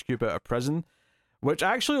out Ice Cube out of prison, which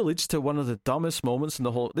actually leads to one of the dumbest moments in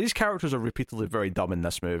the whole... These characters are repeatedly very dumb in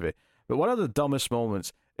this movie, but one of the dumbest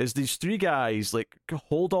moments is these 3 guys like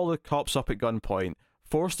hold all the cops up at gunpoint,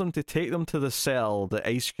 force them to take them to the cell that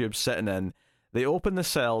Ice Cube's sitting in. They open the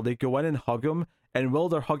cell, they go in and hug him, and while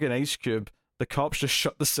they're hugging Ice Cube, the cops just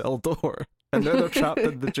shut the cell door. And now they're trapped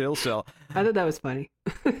in the jail cell. I thought that was funny.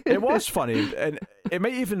 It was funny, and it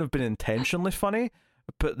might even have been intentionally funny,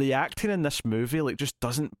 but the acting in this movie like just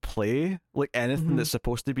doesn't play like anything that's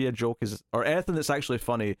supposed to be a joke or anything that's actually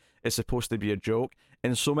funny is supposed to be a joke.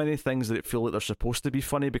 And so many things that feel like they're supposed to be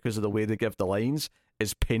funny because of the way they give the lines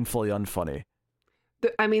is painfully unfunny.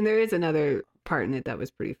 I mean, there is another part in it that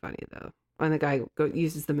was pretty funny though. When the guy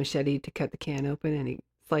uses the machete to cut the can open and he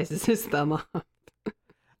slices his thumb off.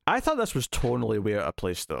 I thought this was tonally way out of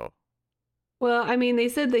place, though. Well, I mean, they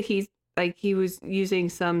said that he was using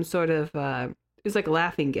some sort of it was like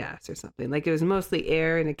laughing gas or something. Like it was mostly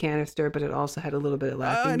air in a canister, but it also had a little bit of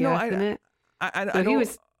laughing gas in it. I know, he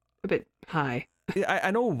was a bit high. I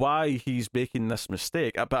know why he's making this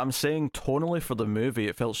mistake, but I'm saying tonally for the movie,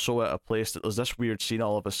 it felt so out of place that there's this weird scene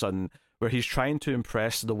all of a sudden where he's trying to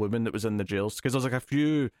impress the woman that was in the jails, because there's like a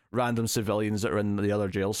few random civilians that are in the other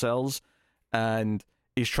jail cells, and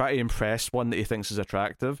he's trying to impress one that he thinks is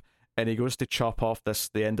attractive, and he goes to chop off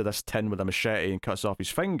the end of this tin with a machete and cuts off his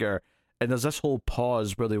finger, and there's this whole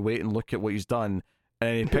pause where they wait and look at what he's done,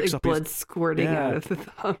 and he picks like up blood squirting out of the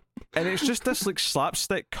thumb. And it's just this like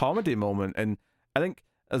slapstick comedy moment, and I think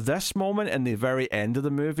this moment and the very end of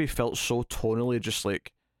the movie felt so tonally just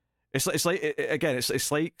like it's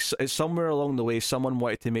somewhere along the way someone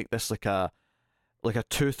wanted to make this like a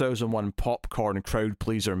 2001 popcorn crowd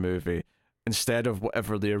pleaser movie instead of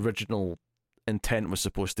whatever the original intent was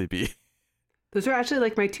supposed to be. Those are actually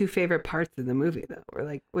like my 2 favorite parts of the movie though, or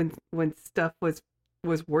like when stuff was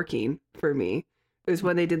working for me. It was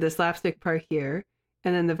when they did the slapstick part here,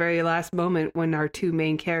 and then the very last moment when our 2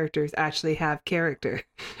 main characters actually have character.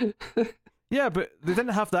 Yeah, but they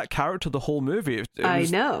didn't have that character the whole movie. I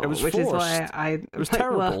know, it was which forced. is why it was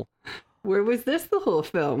terrible. Well, where was this the whole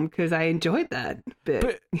film? Because I enjoyed that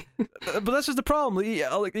bit. But this is the problem.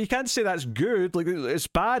 You can't say that's good. Like it's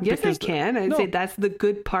bad. Yes, because I can. I'd say that's the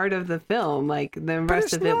good part of the film. Like the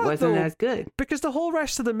rest of it wasn't as good. Because the whole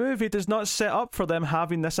rest of the movie does not set up for them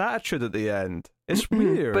having this attitude at the end. It's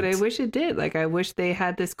weird. But I wish it did. Like I wish they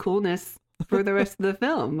had this coolness for the rest of the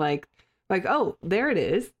film. Like, oh, there it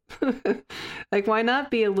is. Like, why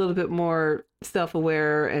not be a little bit more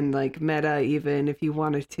self-aware and like meta, even if you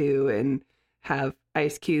wanted to, and have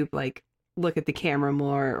Ice Cube like look at the camera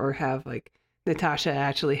more, or have like Natasha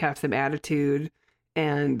actually have some attitude,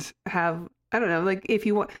 and have, I don't know, like if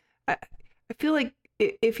you want, I feel like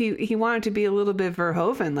if he wanted to be a little bit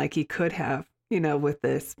Verhoeven, like he could have, with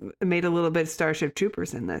this, made a little bit of Starship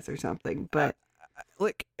Troopers in this or something, but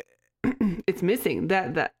like. It's missing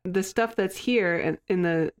that the stuff that's here and in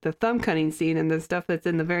the thumb cutting scene and the stuff that's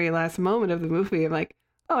in the very last moment of the movie. I'm like,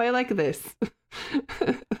 oh, I like this.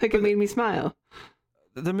 Like it made me smile.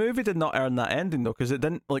 The movie did not earn that ending though, because it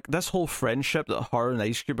didn't, like, this whole friendship that her and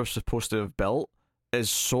Ice Cube are supposed to have built is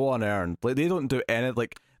so unearned. Like they don't do any,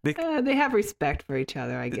 like they have respect for each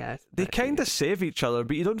other, I guess. They kind of save each other,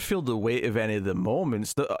 but you don't feel the weight of any of the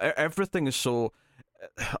moments. Everything is so.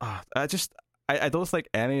 I don't think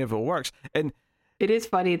any of it works. And it is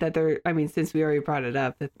funny that since we already brought it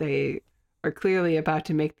up, that they are clearly about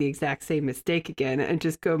to make the exact same mistake again and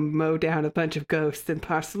just go mow down a bunch of ghosts and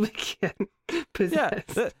possibly get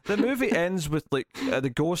possessed. Yeah, the movie ends with like the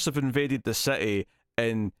ghosts have invaded the city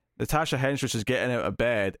and Natasha Henstridge is getting out of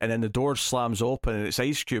bed, and then the door slams open, and it's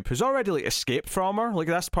Ice Cube, who's already like escaped from her. Like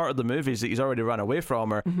that's part of the movie, is that he's already run away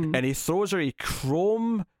from her, and he throws her a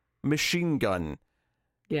chrome machine gun.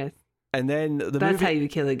 Yes. And then that's how you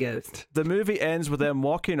kill a ghost. The movie ends with them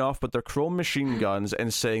walking off with their chrome machine guns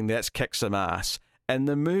and saying, "Let's kick some ass." And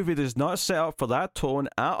the movie does not set up for that tone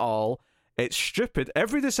at all. It's stupid.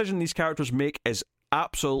 Every decision these characters make is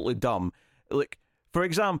absolutely dumb. Like, for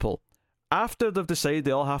example, after they've decided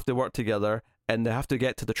they all have to work together and they have to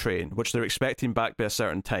get to the train, which they're expecting back by a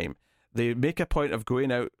certain time, they make a point of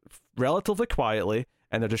going out relatively quietly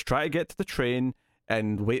and they're just trying to get to the train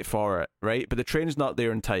and wait for it, right? But the train's not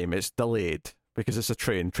there in time. It's delayed because it's a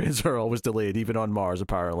train. Trains are always delayed, even on Mars,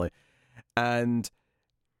 apparently. And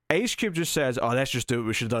Ice Cube just says, "Oh, let's just do what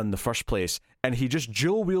we should have done in the first place." And he just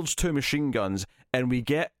dual wields 2 machine guns, and we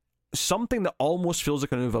get something that almost feels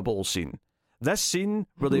like an Uwe Boll scene. This scene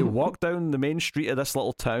where they walk down the main street of this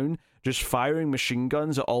little town, just firing machine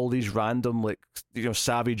guns at all these random, like, you know,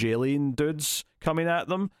 savage alien dudes coming at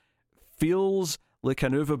them, feels like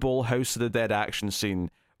an Uwe Boll House of the Dead action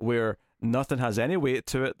scene where nothing has any weight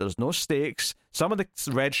to it. There's no stakes. Some of the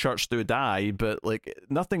red shirts do die, but like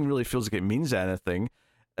nothing really feels like it means anything.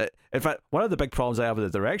 In fact, one of the big problems I have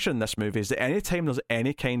with the direction in this movie is that anytime there's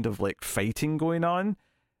any kind of like fighting going on,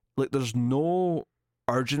 like there's no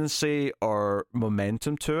urgency or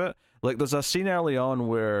momentum to it. Like there's a scene early on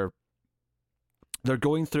where they're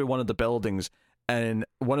going through one of the buildings and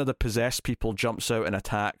one of the possessed people jumps out and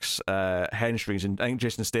attacks Henstrings, and I think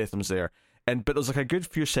Jason Statham's there. But there's like a good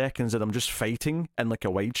few seconds of them just fighting in like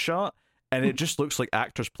a wide shot, and it just looks like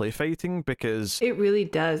actors play fighting because it really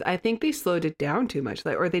does. I think they slowed it down too much,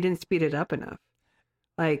 or they didn't speed it up enough.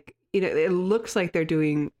 Like, you know, it looks like they're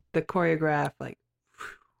doing the choreograph like.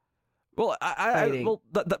 Well,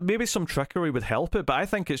 that maybe some trickery would help it, but I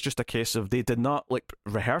think it's just a case of they did not like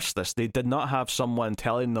rehearse this. They did not have someone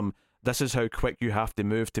telling them this is how quick you have to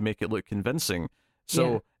move to make it look convincing.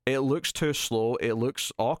 So it looks too slow. It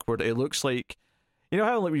looks awkward. It looks like, you know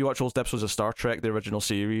how like when you watch old episodes of Star Trek, the original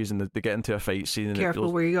series, and they get into a fight scene. And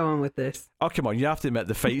careful where you're going with this. Oh, come on! You have to admit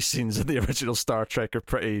the fight scenes in the original Star Trek are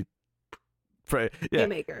pretty. Yeah,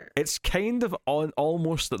 it's kind of on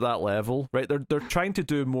almost at that level, right? They're trying to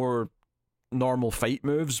do more normal fight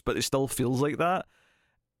moves, but it still feels like that.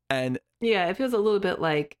 And yeah, it feels a little bit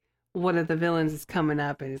like one of the villains is coming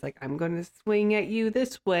up and he's like, "I'm going to swing at you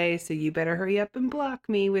this way, so you better hurry up and block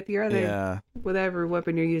me with your other whatever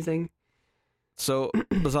weapon you're using." So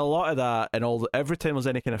there's a lot of that, and every time there's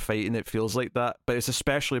any kind of fighting, it feels like that. But it's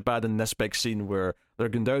especially bad in this big scene where they're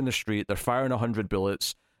going down the street, they're firing 100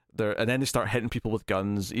 bullets, and then they start hitting people with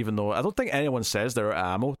guns, even though I don't think anyone says they're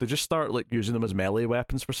ammo. They just start like using them as melee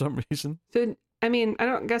weapons for some reason. So I mean, I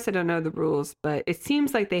don't know the rules, but it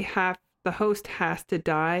seems like the host has to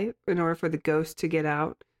die in order for the ghost to get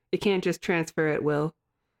out. It can't just transfer at will.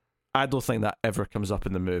 I don't think that ever comes up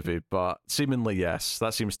in the movie, but seemingly yes,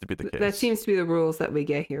 that seems to be the case. That seems to be the rules that we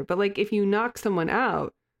get here. But like, if you knock someone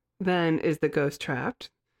out, then is the ghost trapped?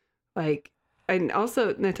 Like. And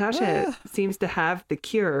also, Natasha seems to have the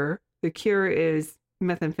cure. The cure is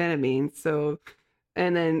methamphetamine. So,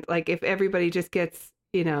 and then, like, if everybody just gets,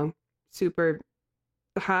 you know, super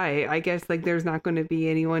high, I guess, like, there's not going to be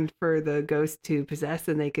anyone for the ghost to possess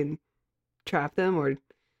and they can trap them, or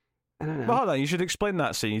I don't know. Well, hold on, you should explain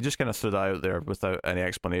that scene. You just kind of threw that out there without any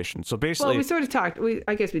explanation. So basically... Well, we sort of talked.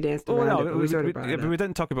 I guess we danced around it, but we sort of brought it up. But we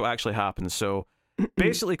didn't talk about what actually happened. So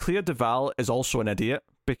basically, Clea Duvall is also an idiot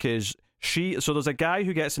because... So there's a guy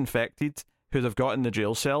who gets infected who they've got in the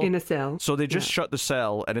jail cell. In a cell. So they just shut the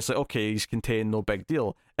cell and it's like, okay, he's contained, no big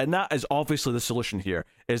deal. And that is obviously the solution here,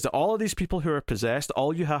 is that all of these people who are possessed,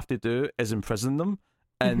 all you have to do is imprison them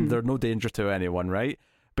and they're no danger to anyone, right?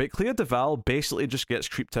 But Clea Duvall basically just gets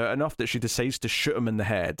creeped out enough that she decides to shoot him in the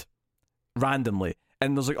head. Randomly.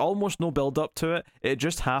 And there's like almost no build up to it. It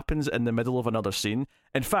just happens in the middle of another scene.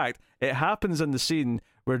 In fact, it happens in the scene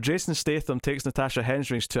where Jason Statham takes Natasha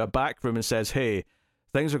Henstrings to a back room and says, "Hey,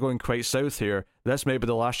 things are going quite south here. This may be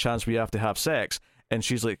the last chance we have to have sex." And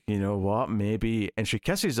she's like, "You know what? Maybe." And she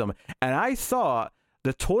kisses him. And I thought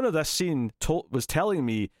the tone of this scene was telling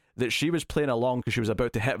me that she was playing along because she was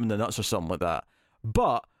about to hit him in the nuts or something like that.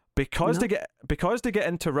 But because they get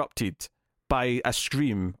interrupted by a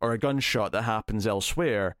scream or a gunshot that happens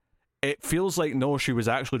elsewhere, it feels like no, she was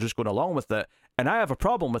actually just going along with it. And I have a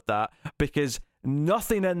problem with that because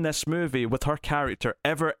nothing in this movie with her character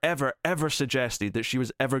ever suggested that she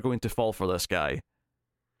was ever going to fall for this guy.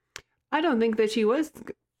 I don't think that she was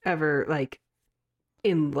ever like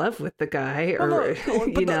in love with the guy, or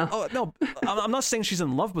you know. No, I'm not saying she's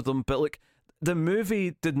in love with him, but like the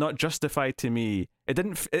movie did not justify to me. It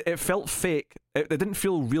didn't. It felt fake. It didn't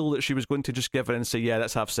feel real that she was going to just give in and say, "Yeah,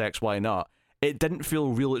 let's have sex. Why not?" It didn't feel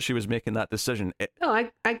real that she was making that decision. No,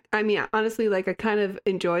 I mean, honestly, like I kind of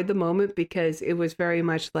enjoyed the moment because it was very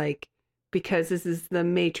much like, because this is the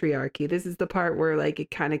matriarchy. This is the part where like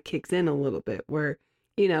it kind of kicks in a little bit, where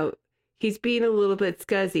you know he's being a little bit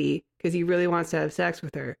scuzzy because he really wants to have sex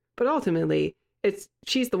with her, but ultimately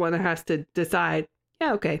she's the one that has to decide.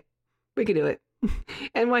 Yeah, okay, we can do it.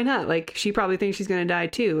 And why not? Like, she probably thinks she's going to die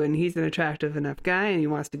too, and he's an attractive enough guy and he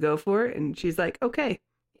wants to go for it, and she's like, okay,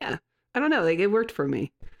 yeah. I don't know, like it worked for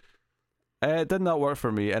me. It did not work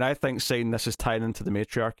for me, and I think saying this is tying into the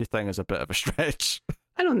matriarchy thing is a bit of a stretch.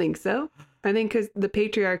 I don't think so. I think because the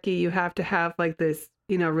patriarchy, you have to have like this,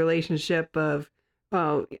 you know, relationship of,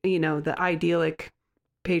 oh, you know, the idyllic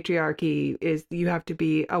patriarchy is you have to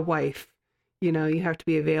be a wife, you know, you have to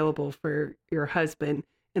be available for your husband,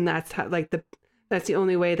 and that's how like that's the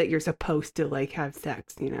only way that you're supposed to like have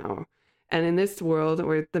sex, you know. And in this world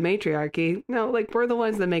where the matriarchy, no, like we're the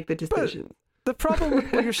ones that make the decisions. But the problem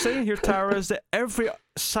with what you're saying here, Tara, is that every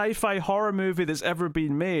sci-fi horror movie that's ever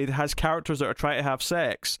been made has characters that are trying to have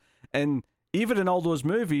sex. And even in all those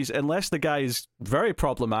movies, unless the guy is very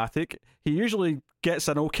problematic, he usually gets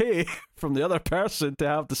an okay from the other person to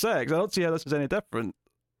have the sex. I don't see how this is any different.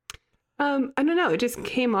 I don't know. It just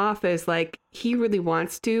came off as like he really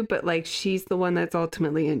wants to, but like she's the one that's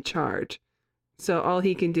ultimately in charge. So all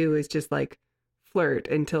he can do is just like flirt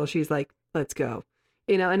until she's like, let's go.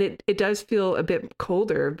 You know, and it does feel a bit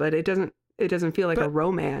colder, but it doesn't feel like a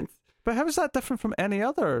romance. But how is that different from any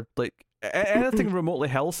other, like, anything remotely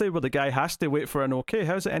healthy where the guy has to wait for an okay?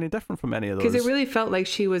 How is it any different from any of those? Because it really felt like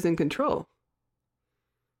she was in control.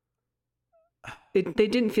 They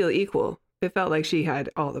didn't feel equal. It felt like she had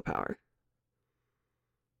all the power.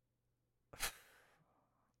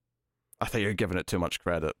 I think you're giving it too much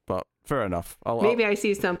credit, but fair enough. Maybe I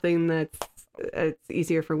see something that's it's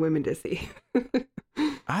easier for women to see.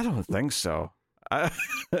 I don't think so. I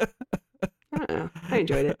don't know. I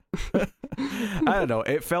enjoyed it. I don't know.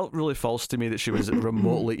 It felt really false to me that she was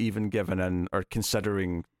remotely even given in or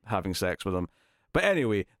considering having sex with him. But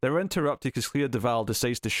anyway, they're interrupted because Clea Duvall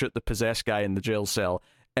decides to shoot the possessed guy in the jail cell.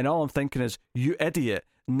 And all I'm thinking is, you idiot.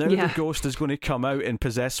 Now the ghost is going to come out and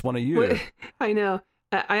possess one of you. Well, I know.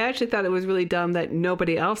 I actually thought it was really dumb that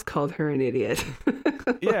nobody else called her an idiot.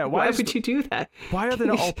 Yeah, why would you do that? Why are they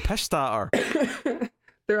not all pissed at her?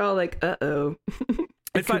 They're all like, uh-oh.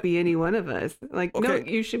 It could be any one of us. Like, okay. No,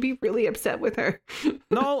 you should be really upset with her.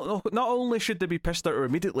 No, not only should they be pissed at her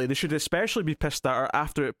immediately, they should especially be pissed at her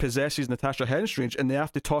after it possesses Natasha Henstridge and they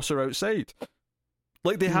have to toss her outside.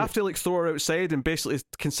 Like, they have to, like, throw her outside and basically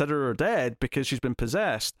consider her dead because she's been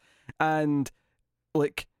possessed. And,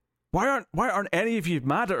 like, why aren't any of you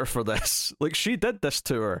mad at her for this? Like, she did this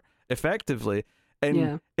to her, effectively.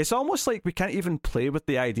 And it's almost like we can't even play with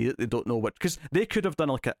the idea that they don't know what... Because they could have done,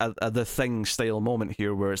 like, a The Thing style moment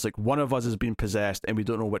here where it's like one of us has been possessed and we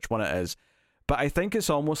don't know which one it is. But I think it's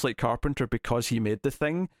almost like Carpenter, because he made The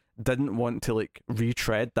Thing, didn't want to, like,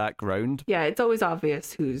 retread that ground. Yeah, it's always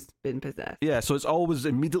obvious who's been possessed. Yeah, so it's always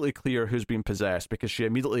immediately clear who's been possessed because she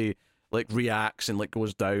immediately... like reacts and like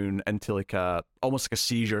goes down into like almost like a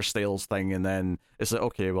seizure styles thing, and then it's like,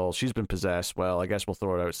 okay, well, she's been possessed, well, I guess we'll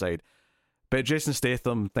throw her outside. But Jason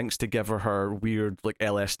Statham thinks to give her weird like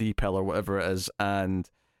LSD pill or whatever it is, and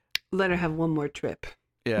let her have one more trip.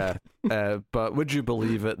 Yeah. But would you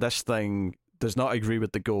believe it, this thing does not agree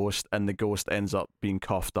with the ghost, and the ghost ends up being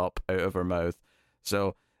coughed up out of her mouth.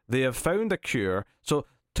 So they have found a cure. So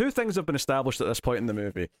two things have been established at this point in the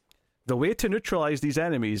movie. The way to neutralize these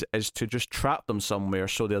enemies is to just trap them somewhere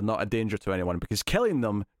so they're not a danger to anyone, because killing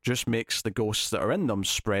them just makes the ghosts that are in them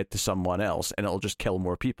spread to someone else, and it'll just kill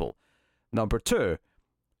more people. Number two,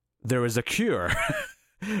 there is a cure,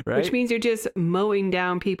 right? Which means you're just mowing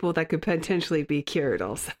down people that could potentially be cured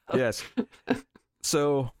also. Yes.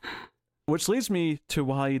 So, which leads me to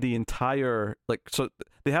why the entire, like, so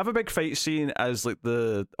they have a big fight scene as, like,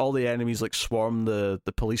 all the enemies, like, swarm the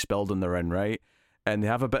police building they're in, right? And they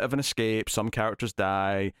have a bit of an escape. Some characters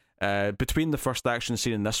die. Between the first action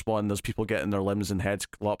scene and this one, there's people getting their limbs and heads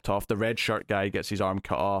lopped off. The red shirt guy gets his arm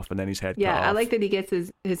cut off and then his head cut off. Yeah, I like that he gets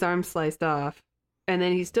his arm sliced off. And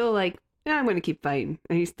then he's still like, yeah, I'm going to keep fighting.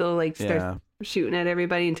 And he still like starts shooting at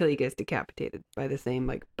everybody until he gets decapitated by the same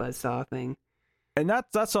like buzzsaw thing. And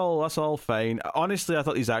that's all fine. Honestly, I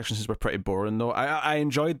thought these action scenes were pretty boring though. I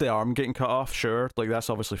enjoyed the arm getting cut off, sure. Like,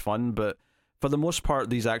 that's obviously fun, but for the most part,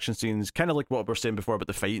 these action scenes, kind of like what we were saying before about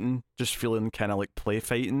the fighting, just feeling kind of like play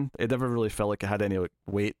fighting. It never really felt like it had any like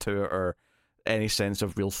weight to it or any sense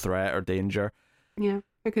of real threat or danger. Yeah,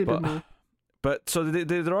 it could have been more. But so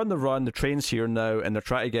they're on the run, the train's here now, and they're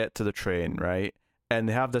trying to get to the train, right? And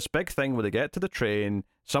they have this big thing where they get to the train.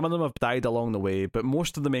 Some of them have died along the way, but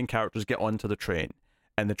most of the main characters get onto the train,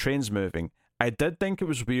 and the train's moving. I did think it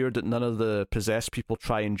was weird that none of the possessed people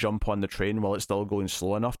try and jump on the train while it's still going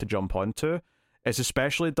slow enough to jump onto. It's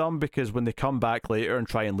especially dumb because when they come back later and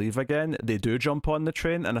try and leave again, they do jump on the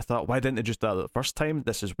train, and I thought, why didn't they just do that the first time?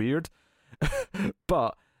 This is weird.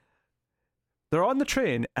 But they're on the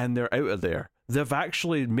train and they're out of there. They've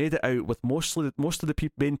actually made it out with most of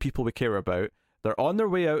the main people we care about. They're on their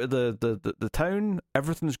way out of the town.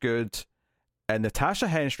 Everything's good. And Natasha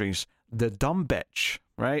Henstridge, the dumb bitch,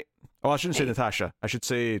 right? Oh, I shouldn't say Natasha. I should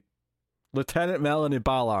say Lieutenant Melanie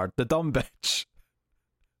Ballard, the dumb bitch.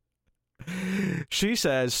 She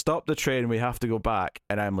says, stop the train, we have to go back.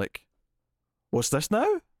 And I'm like, what's this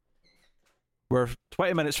now? We're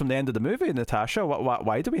 20 minutes from the end of the movie, Natasha.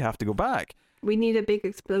 Why do we have to go back? We need a big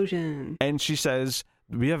explosion. And she says,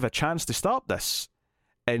 we have a chance to stop this.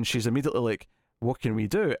 And she's immediately like, what can we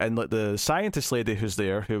do? And like the scientist lady who's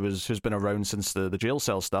there, who's been around since the jail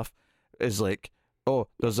cell stuff, is like, oh,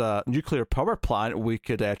 there's a nuclear power plant. We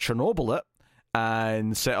could Chernobyl it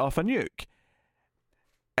and set off a nuke.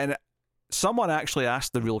 And someone actually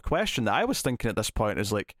asked the real question that I was thinking at this point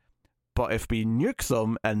is like, but if we nuke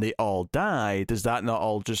them and they all die, does that not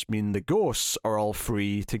all just mean the ghosts are all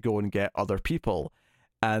free to go and get other people?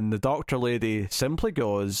 And the doctor lady simply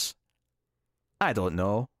goes, I don't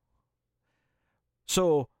know.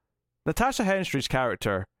 So, Natasha Henstridge's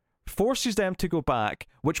character forces them to go back,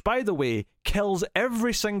 which, by the way, kills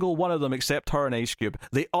every single one of them except her and Ice Cube.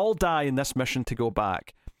 They all die in this mission to go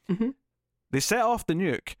back. Mm-hmm. They set off the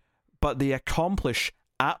nuke, but they accomplish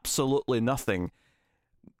absolutely nothing.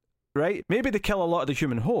 Right? Maybe they kill a lot of the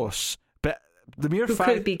human hosts, but the mere fact...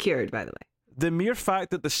 Who could be cured, by the way. The mere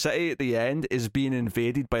fact that the city at the end is being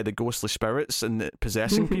invaded by the ghostly spirits and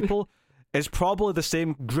possessing people is probably the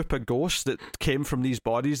same group of ghosts that came from these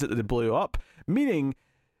bodies that they blew up, meaning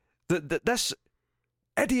that this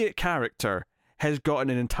idiot character has gotten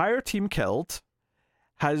an entire team killed,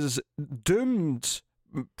 has doomed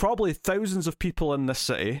probably thousands of people in this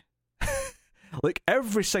city. Like,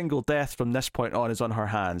 every single death from this point on is on her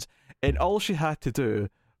hands, and all she had to do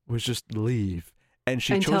was just leave. And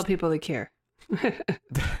tell people to care.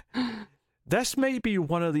 This might be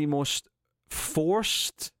one of the most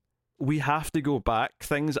forced we have to go back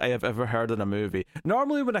things I have ever heard in a movie.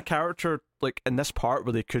 Normally when a character, like in this part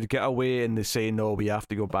where they could get away and they say, no, we have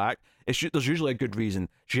to go back, there's usually a good reason.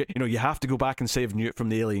 You have to go back and save Newt from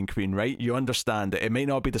the Alien Queen, right? You understand it. It may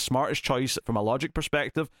not be the smartest choice from a logic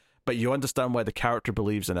perspective, but you understand why the character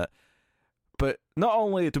believes in it. But not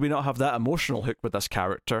only do we not have that emotional hook with this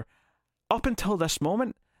character, up until this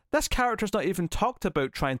moment, this character's not even talked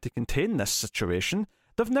about trying to contain this situation.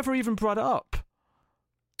 They've never even brought it up.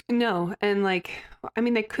 No, and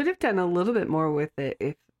they could have done a little bit more with it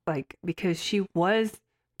if, because she was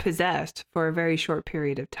possessed for a very short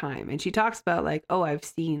period of time, and she talks about I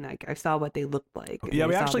saw what they looked like. Yeah,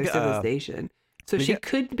 we actually get civilization. So she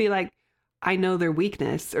could be like, I know their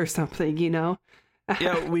weakness or something,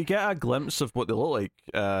 Yeah, we get a glimpse of what they look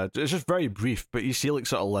like. It's just very brief, but you see like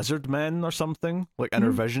sort of lizard men or something, like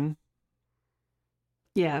inner vision.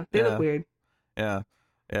 Yeah, they look weird. Yeah.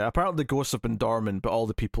 Yeah, apparently the ghosts have been dormant, but all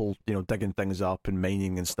the people, digging things up and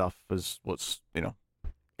mining and stuff is what's,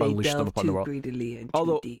 unleashed them upon the world. Greedily and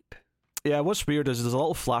too deep. Yeah, what's weird is there's a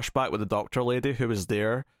little flashback with the doctor lady who was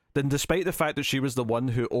there. Then despite the fact that she was the one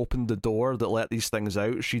who opened the door that let these things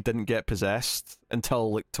out, she didn't get possessed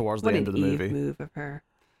until towards the end of the movie. What an Eve move of her.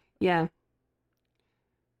 Yeah.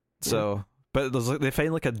 So, but there's they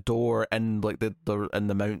find a door in the in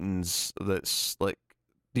the mountains that's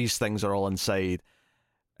these things are all inside.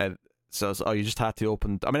 And so you just had to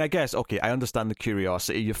open... I mean, I guess, okay, I understand the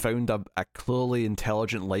curiosity. You found a clearly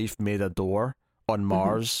intelligent life made a door on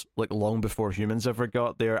Mars, long before humans ever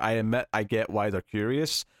got there. I admit I get why they're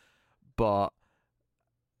curious, but,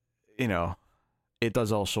 it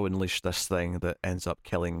does also unleash this thing that ends up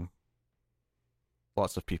killing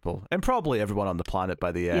lots of people. And probably everyone on the planet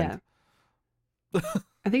by the end. Yeah.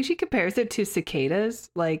 I think she compares it to cicadas.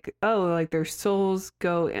 Their souls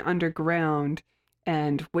go underground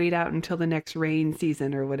and wait out until the next rain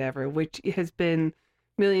season or whatever, which has been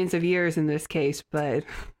millions of years in this case, but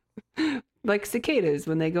like cicadas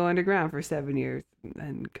when they go underground for 7 years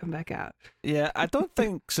and come back out. Yeah, I don't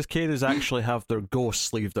think cicadas actually have their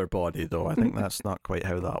ghosts leave their body, though. I think that's not quite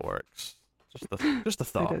how that works. Just a I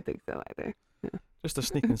thought. don't think so either. Just a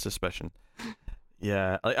sneaking suspicion.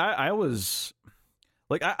 Yeah, like I was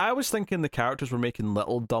like I was thinking the characters were making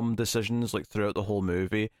little dumb decisions like throughout the whole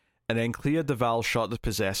movie, and then Clea Duvall shot the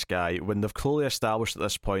possessed guy when they've clearly established at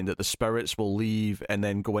this point that the spirits will leave and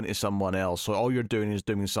then go into someone else. So all you're doing is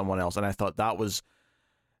doing someone else, and I thought that was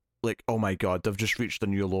like, oh my god, they've just reached a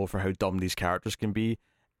new low for how dumb these characters can be.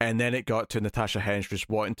 And then it got to Natasha Henstridge just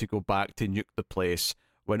wanting to go back to nuke the place.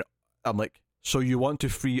 When I'm like, so you want to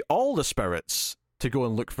free all the spirits to go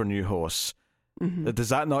and look for new hosts? Mm-hmm. Does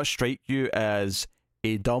that not strike you as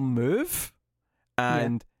a dumb move?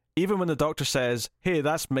 And even when the Doctor says, hey,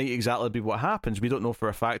 that's might exactly be what happens, we don't know for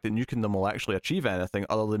a fact that nuking them will actually achieve anything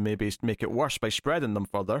other than maybe make it worse by spreading them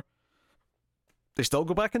further, they still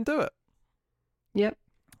go back and do it. Yep.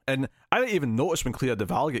 And I didn't even notice when Clea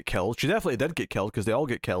Duvall get killed. She definitely did get killed because they all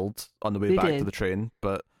get killed on the way back to the train.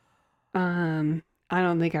 But I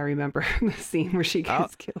don't think I remember the scene where she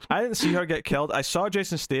gets killed. I didn't see her get killed. I saw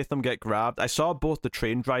Jason Statham get grabbed. I saw both the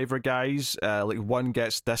train driver guys. Like one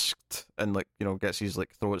gets disked and like gets his like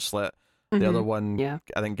throat slit. The other one,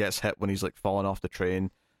 I think, gets hit when he's like falling off the train.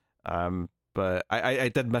 But I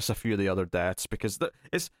did miss a few of the other deaths because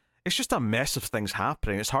it's just a mess of things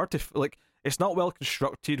happening. It's hard to like. It's not well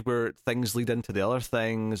constructed where things lead into the other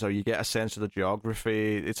things or you get a sense of the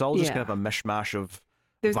geography. It's all just kind of a mishmash of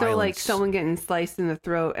There's violence. no like someone getting sliced in the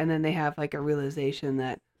throat and then they have like a realization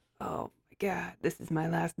that, oh my god, this is my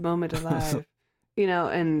last moment alive.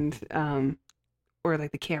 And or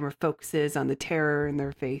like the camera focuses on the terror in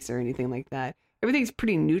their face or anything like that. Everything's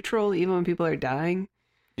pretty neutral even when people are dying.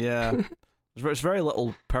 Yeah. There's very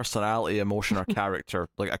little personality, emotion, or character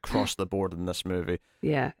like across the board in this movie.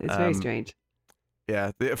 Yeah, it's very strange.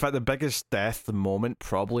 Yeah, in fact, the biggest death moment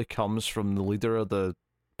probably comes from the leader of the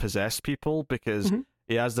possessed people because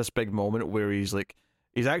he has this big moment where he's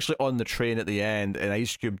actually on the train at the end, and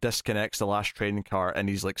Ice Cube disconnects the last train car, and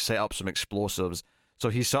he's like set up some explosives. So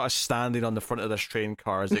he's sort of standing on the front of this train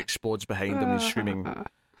car as it explodes behind him. He's screaming,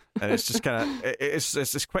 and it's just kind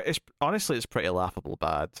of honestly it's pretty laughable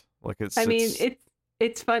bad. Like it's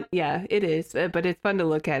fun. Yeah, it is. But it's fun to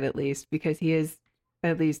look at least because he is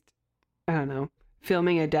at least, I don't know,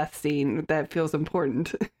 filming a death scene that feels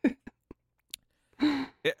important.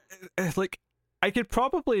 Like I could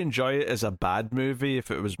probably enjoy it as a bad movie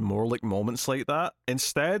if it was more like moments like that.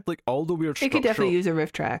 Instead, like all the weird it could definitely use a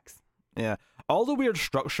riff tracks. Yeah. All the weird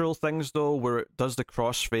structural things though, where it does the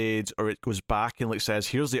crossfades or it goes back and like says,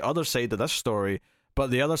 here's the other side of this story. But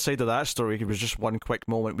the other side of that story was just one quick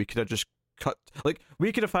moment. We could have just cut, like,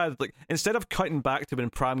 we could have had, like, instead of cutting back to when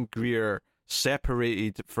Pram Grier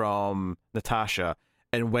separated from Natasha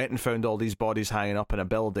and went and found all these bodies hanging up in a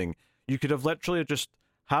building, you could have literally just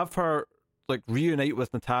have her, like, reunite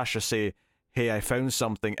with Natasha, say, hey, I found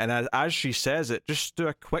something. And as she says it, just do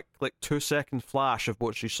a quick, like, 2-second flash of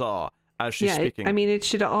what she saw as she's speaking. It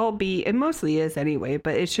should all be, it mostly is anyway,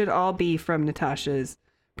 but it should all be from Natasha's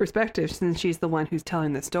perspective since she's the one who's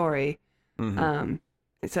telling the story. So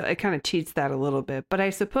it kind of cheats that a little bit, but I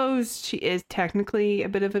suppose she is technically a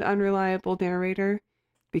bit of an unreliable narrator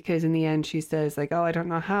because in the end she says like, oh, I don't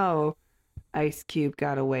know how Ice Cube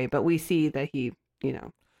got away, but we see that he,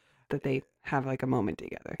 that they have like a moment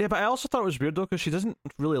together. Yeah, but I also thought it was weird though because she doesn't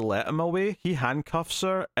really let him away. He handcuffs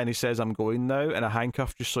her and he says, I'm going now, and I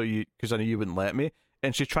handcuffed you because I knew you wouldn't let me,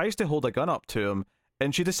 and she tries to hold a gun up to him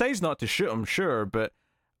and she decides not to shoot him, sure, but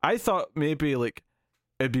I thought maybe, like,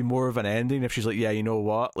 it'd be more of an ending if she's like, yeah, you know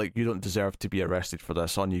what? Like, you don't deserve to be arrested for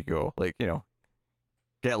this. On you go. Like,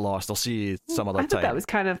 get lost. I'll see you some other time. I thought that was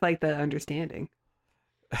kind of like the understanding.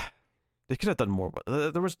 They could have done more.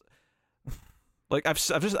 But there was... Like, I've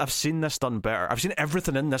seen this done better. I've seen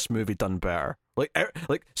everything in this movie done better.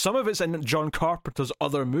 Like some of it's in John Carpenter's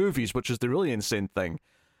other movies, which is the really insane thing.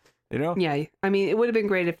 Yeah, I mean, it would have been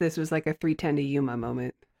great if this was like a 3:10 to Yuma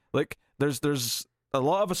moment. Like, there's a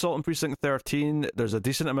lot of Assault on Precinct 13, there's a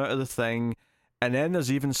decent amount of The Thing, and then there's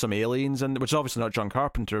even some aliens, which is obviously not John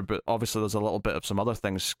Carpenter, but obviously there's a little bit of some other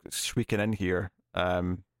things squeaking in here.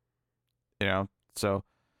 So,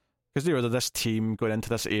 because they're this team going into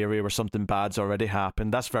this area where something bad's already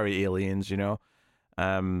happened, that's very Aliens,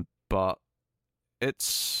 but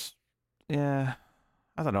it's, yeah,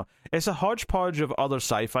 I don't know. It's a hodgepodge of other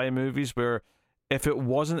sci-fi movies where if it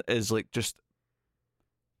wasn't as, like, just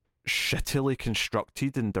shittily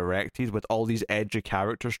constructed and directed with all these edgy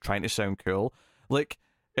characters trying to sound cool. Like,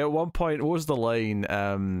 at one point, what was the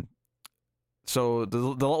line? So the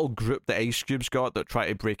little group that Ice Cube's got that try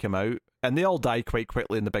to break him out, and they all die quite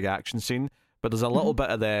quickly in the big action scene, but there's a little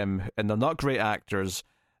bit of them, and they're not great actors,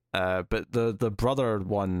 but the brother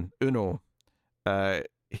one, Uno,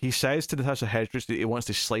 he says to Natasha Henstridge that he wants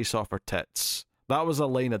to slice off her tits. That was a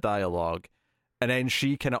line of dialogue. And then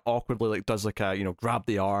she kind of awkwardly like does like a, grab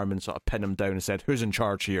the arm and sort of pin him down and said, "Who's in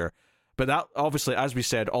charge here?" But that, obviously, as we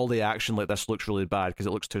said, all the action like this looks really bad because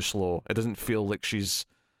it looks too slow. It doesn't feel like she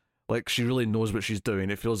really knows what she's doing.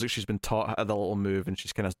 It feels like she's been taught the little move and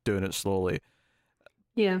she's kind of doing it slowly.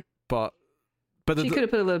 Yeah. But she could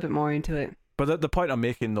have put a little bit more into it. But the point I'm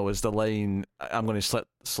making though is the line, "I'm going to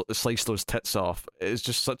slice those tits off," is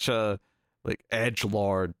just such a like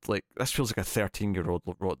edgelord. Like, this feels like a 13-year-old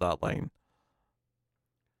wrote that line.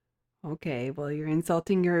 Okay, well, you're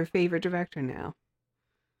insulting your favorite director now.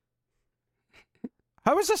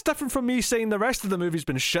 How is this different from me saying the rest of the movie's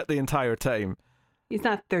been shit the entire time? He's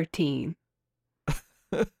not 13.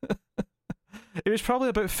 He was probably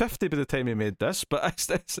about 50 by the time he made this, but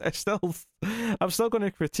I'm still going to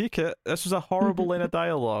critique it. This was a horrible line of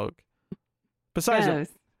dialogue. Besides, yeah,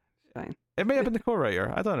 fine. It may have been the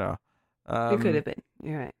co-writer. I don't know. It could have been.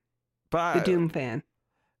 You're right. But the Doom fan.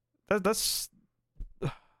 That's.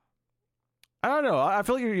 I don't know. I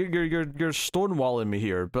feel like you're stonewalling me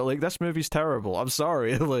here, but like, this movie's terrible. I'm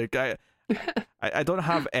sorry. Like, I don't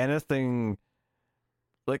have anything.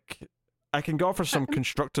 Like, I can go for some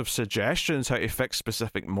constructive suggestions how to fix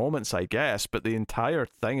specific moments, I guess, but the entire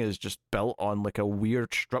thing is just built on like a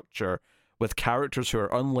weird structure with characters who are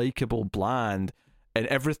unlikable, bland, and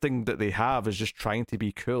everything that they have is just trying to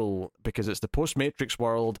be cool because it's the post-Matrix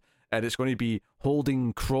world and it's going to be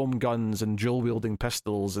holding chrome guns and dual-wielding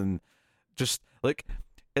pistols and just like,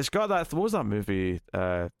 it's got that. What was that movie?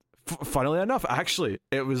 Funnily enough, actually,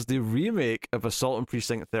 it was the remake of Assault on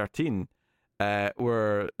Precinct 13,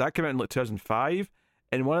 where that came out in like 2005.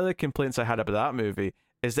 And one of the complaints I had about that movie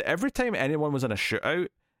is that every time anyone was in a shootout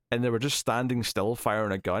and they were just standing still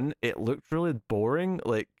firing a gun, it looked really boring.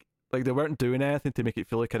 Like they weren't doing anything to make it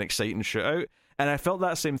feel like an exciting shootout. And I felt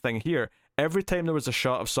that same thing here. Every time there was a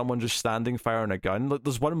shot of someone just standing firing a gun, like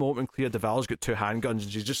there's one moment when Clea Duvall's got two handguns and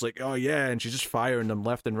she's just like, "Oh yeah," and she's just firing them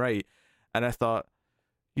left and right. And I thought,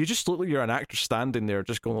 you just look like you're an actor standing there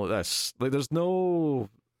just going like this. Like, there's no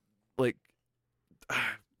like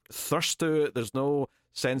thirst to it. There's no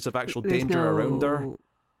sense of actual danger around her.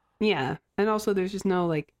 Yeah, and also there's just no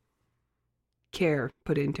like care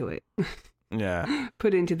put into it. Yeah.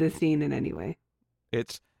 Put into the scene in any way.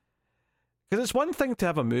 It's because it's one thing to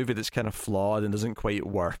have a movie that's kind of flawed and doesn't quite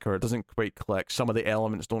work or it doesn't quite click. Some of the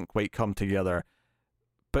elements don't quite come together.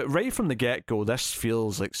 But right from the get-go, this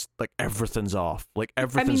feels like everything's off. Like,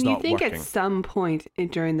 everything's not working. I mean, you think at some point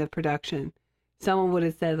during the production, someone would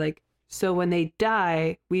have said, like, "So when they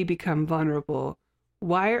die, we become vulnerable.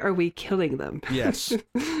 Why are we killing them?" Yes.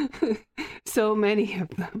 So many of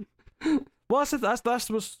them. Well, that's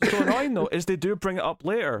what's so annoying, though, is they do bring it up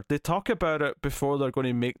later. They talk about it before they're going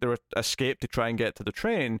to make their escape to try and get to the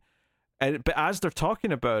train. But as they're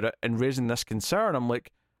talking about it and raising this concern, I'm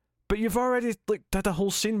like, but you've already like did a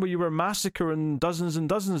whole scene where you were massacring dozens and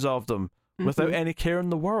dozens of them without any care in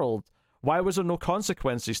the world. Why was there no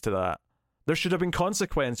consequences to that? There should have been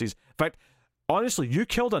consequences. In fact, honestly, you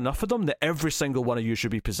killed enough of them that every single one of you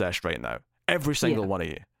should be possessed right now. Every single one of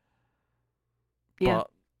you. Yeah. But,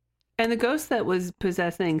 and the ghost that was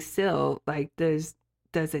possessing Syl, like, does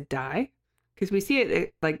it die? Because we see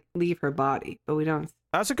it like leave her body, but we don't.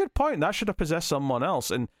 That's a good point. That should have possessed someone else.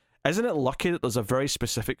 And isn't it lucky that there's a very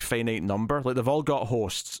specific finite number? Like, they've all got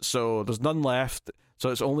hosts, so there's none left. So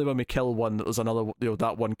it's only when we kill one that there's another.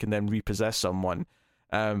 That one can then repossess someone.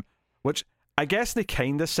 Which I guess they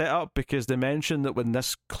kind of set up because they mentioned that when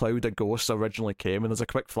this cloud of ghosts originally came, and there's a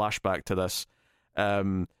quick flashback to this.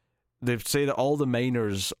 They say that all the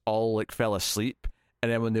miners all like fell asleep,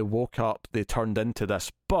 and then when they woke up, they turned into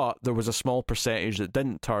this. But there was a small percentage that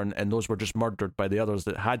didn't turn, and those were just murdered by the others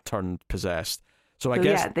that had turned possessed. So I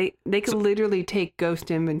guess they could literally take ghost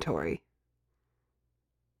inventory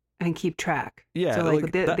and keep track. Yeah, so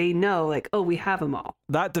like they know, like, oh, we have them all.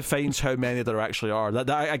 That defines how many there actually are. That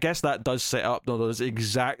I guess that does set up. No, there's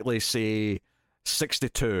exactly say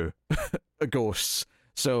 62 ghosts.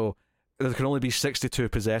 So there can only be 62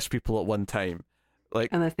 possessed people at one time. Like,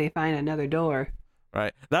 unless they find another door.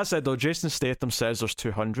 Right. That said, though, Jason Statham says there's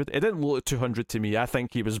 200. It didn't look 200 to me. I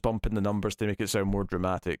think he was bumping the numbers to make it sound more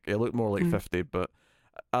dramatic. It looked more like 50, but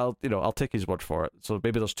I'll take his word for it. So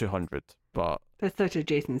maybe there's 200, but that's such a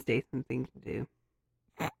Jason Statham thing to do.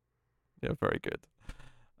 Yeah, very good.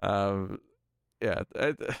 Yeah,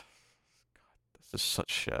 God, this is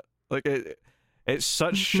such shit. Like it's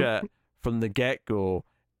such shit from the get-go.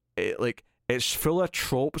 It's full of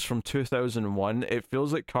tropes from 2001. It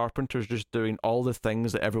feels like Carpenter's just doing all the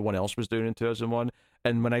things that everyone else was doing in 2001.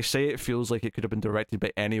 And when I say it feels like it could have been directed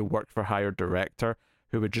by any work-for-hire director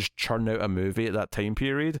who would just churn out a movie at that time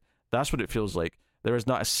period. That's what it feels like. There is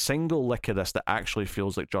not a single lick of this that actually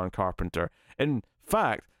feels like John Carpenter. In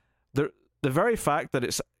fact, the very fact that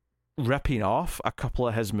it's ripping off a couple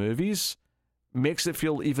of his movies makes it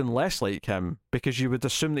feel even less like him, because you would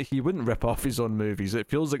assume that he wouldn't rip off his own movies. It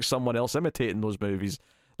feels like someone else imitating those movies.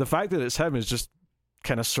 The fact that it's him is just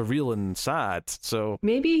kind of surreal and sad. So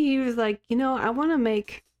maybe he was like, I want to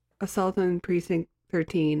make Assault on Precinct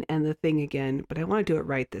 13 and The Thing again, but I want to do it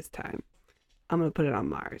right this time. I'm going to put it on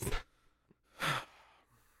Mars.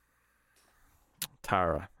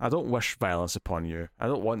 Tara, I don't wish violence upon you. I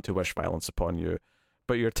don't want to wish violence upon you,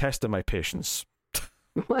 but you're testing my patience.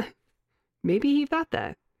 What? Maybe he thought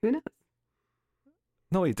that. Who knows?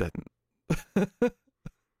 No, he didn't.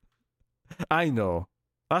 I know.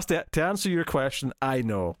 To answer your question, I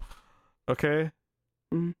know. Okay?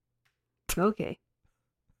 Okay.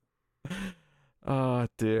 Oh,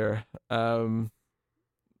 dear. I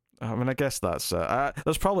guess that's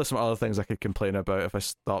there's probably some other things I could complain about if I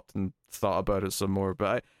stopped and thought about it some more,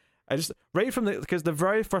 but I just, right from because the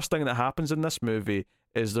very first thing that happens in this movie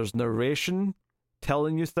is there's narration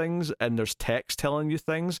telling you things and there's text telling you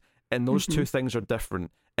things, and those two things are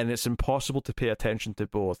different, and it's impossible to pay attention to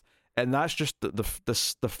both. And that's just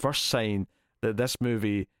the first sign that this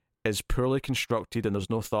movie is poorly constructed and there's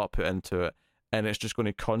no thought put into it, and it's just going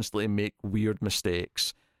to constantly make weird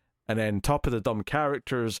mistakes. And then top of the dumb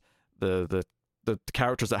characters, the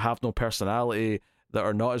characters that have no personality, that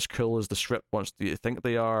are not as cool as the script wants you to think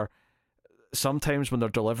they are. Sometimes when they're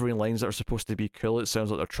delivering lines that are supposed to be cool, it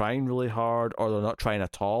sounds like they're trying really hard, or they're not trying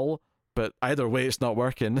at all. But either way, it's not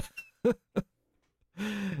working.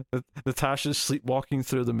 Natasha's sleepwalking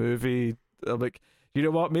through the movie. I'm like, you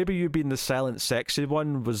know what? Maybe you being the silent, sexy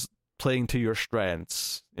one was playing to your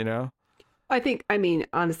strengths, you know?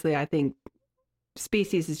 Honestly, I think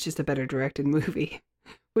Species is just a better directed movie,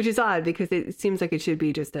 which is odd because it seems like it should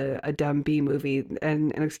be just a dumb B movie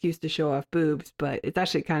and an excuse to show off boobs, but it's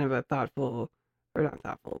actually kind of a thoughtful, or not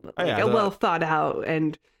thoughtful, but like well thought out,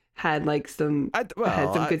 and had like some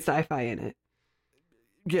good sci-fi in it.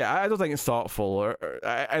 Yeah, I don't think it's thoughtful,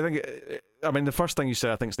 I think the first thing you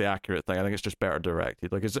said I think is the accurate thing. I think it's just better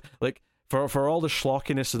directed. Like, it's like for all the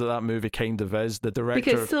schlockiness that movie kind of is, the director,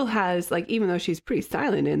 because it still has, like, even though she's pretty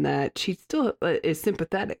silent in that, she still is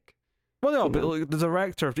sympathetic. Well, no, but like, the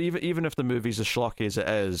director, even if the movie's as schlocky as it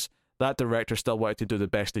is, that director still wanted to do the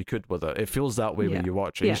best he could with it. It feels that way when you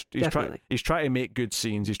watch it. He's trying to make good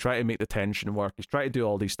scenes. He's trying to make the tension work. He's trying to do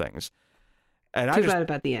all these things. And Too bad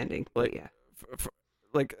about the ending. Like, yeah.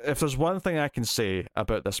 Like, if there's one thing I can say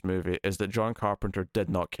about this movie is that John Carpenter did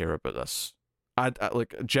not care about this. I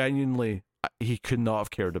like, genuinely, he could not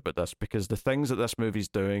have cared about this, because the things that this movie's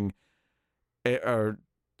doing are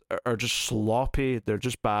just sloppy. They're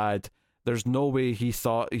just bad. There's no way he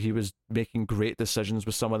thought he was making great decisions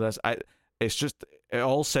with some of this. It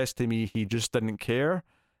all says to me he just didn't care,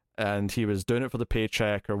 and he was doing it for the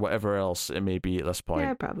paycheck or whatever else it may be at this point.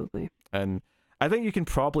 Yeah, probably. And I think you can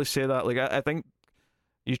probably say that. Like, I think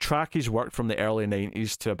you track his work from the early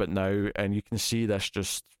 90s to about now, and you can see this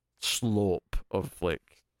just slope of,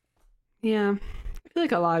 like... Yeah, I feel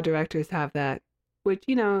like a lot of directors have that, which,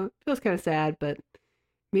 feels kind of sad, but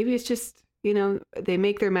maybe it's just, they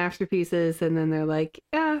make their masterpieces and then they're like,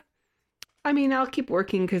 yeah, I'll keep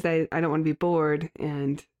working because I don't want to be bored,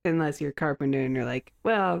 and unless you're Carpenter and you're like,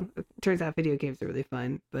 well, it turns out video games are really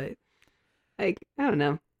fun, but, like, I don't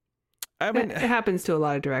know. It happens to a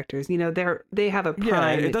lot of directors. They have a prime.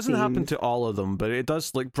 Yeah, it doesn't happen to all of them, but it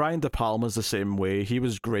does. Like, Brian De Palma's the same way. He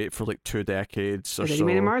was great for like 2 decades or so. He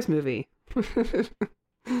made a Mars movie.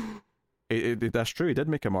 That's true. He did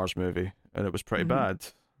make a Mars movie, and it was pretty bad.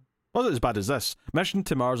 Wasn't as bad as this. Mission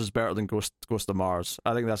to Mars is better than Ghost of Mars.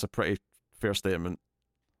 I think that's a pretty fair statement.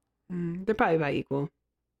 They're probably about equal.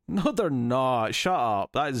 No, they're not. Shut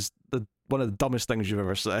up. That is one of the dumbest things you've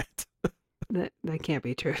ever said. That can't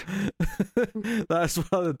be true. That's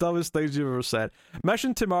one of the dumbest things you've ever said.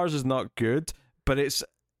 Mission to Mars is not good, but it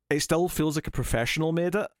still feels like a professional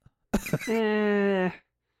made it.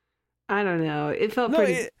 I don't know. It felt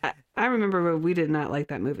pretty... I remember we did not like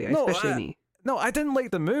that movie, especially me. No, I didn't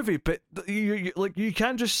like the movie, but you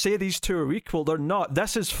can't just say these two are equal. They're not.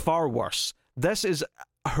 This is far worse. This is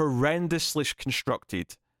horrendously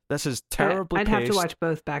constructed. This is terribly I'd have to watch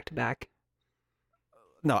both back to back.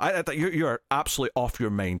 No, you're absolutely off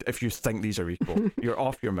your mind if you think these are equal. You're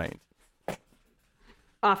off your mind.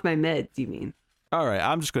 Off my meds, you mean? All right,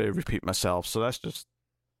 I'm just going to repeat myself. So let's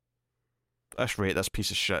rate this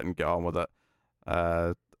piece of shit and get on with it.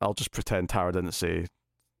 I'll just pretend Tara didn't say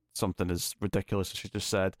something as ridiculous as she just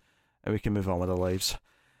said, and we can move on with our lives.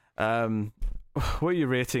 what are you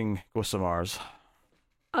rating Ghosts of Mars?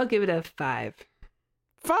 I'll give it a 5.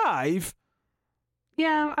 5?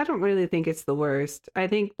 Yeah, I don't really think it's the worst. I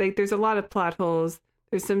think like there's a lot of plot holes.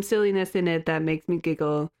 There's some silliness in it that makes me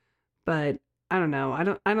giggle, but I don't know. I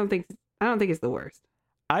don't think it's the worst.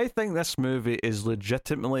 I think this movie is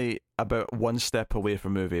legitimately about one step away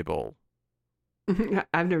from Movie Bowl.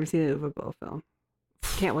 I've never seen a football film.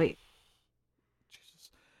 Can't wait. Jesus.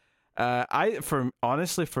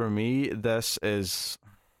 For me, this is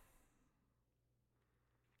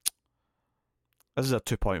a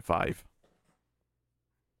 2.5.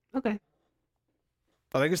 Okay.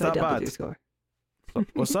 I think it's So I that doubled bad. your score.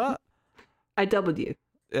 What's that? I doubled you.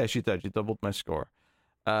 Yeah, she did. You doubled my score.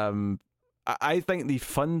 I think the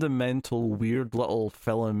fundamental weird little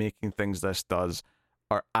filmmaking things this does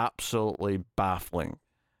are absolutely baffling.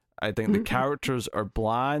 I think the characters are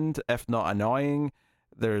bland, if not annoying.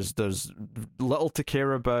 There's little to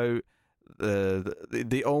care about.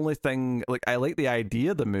 The only thing, like, I like the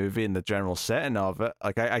idea of the movie and the general setting of it.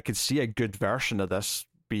 Like, I could see a good version of this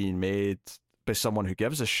being made by someone who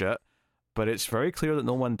gives a shit, but it's very clear that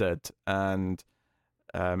no one did. And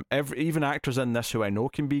even actors in this who I know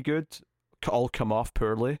can be good all come off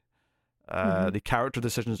poorly. The character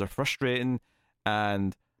decisions are frustrating,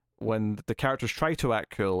 and when the characters try to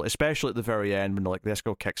act cool, especially at the very end when like this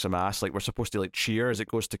girl kicks some ass, like we're supposed to like cheer as it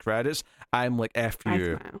goes to credits, I'm like, F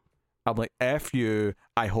you. I'm like, F you,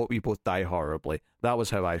 I hope you both die horribly. That was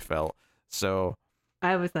how I felt. So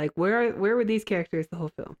I was like, where were these characters the whole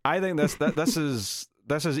film? I think this is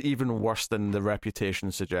even worse than the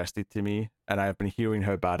reputation suggested to me, and I've been hearing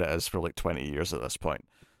how bad it is for like 20 years at this point.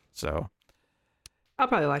 So I'll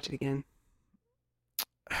probably watch it again.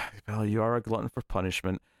 well, you are a glutton for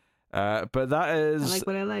punishment. But that is I like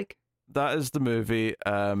what I like. That is the movie.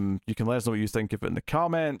 You can let us know what you think of it in the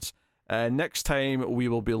comments. Next time we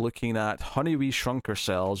will be looking at Honey We Shrunk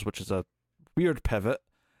Ourselves, which is a weird pivot.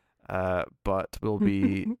 But we'll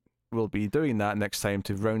be doing that next time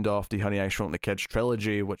to round off the Honey I Shrunk the Kids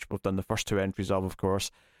trilogy, which we've done the first 2 entries of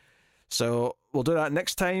course. So we'll do that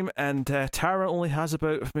next time, and Tara only has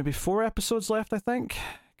about maybe 4 episodes left, I think,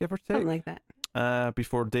 give or take. Something like that.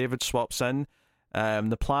 Before David swaps in.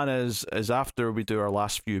 The plan is after we do our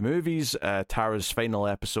last few movies, Tara's final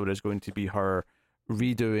episode is going to be her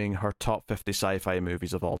redoing her top 50 sci-fi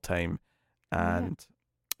movies of all time, and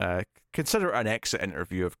consider it an exit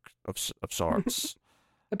interview of sorts.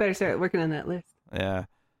 I better start working on that list. Yeah,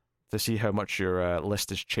 to see how much your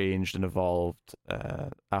list has changed and evolved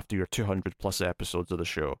after your 200 plus episodes of the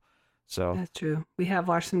show. So that's true. We have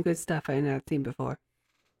watched some good stuff I have seen before.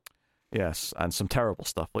 Yes, and some terrible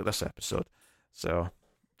stuff like this episode. So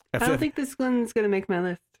I don't think this one's gonna make my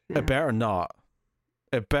list. Yeah. It better not.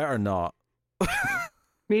 It better not.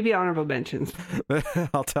 Maybe honorable mentions.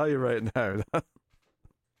 I'll tell you right now.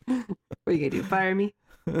 What are you gonna do? Fire me?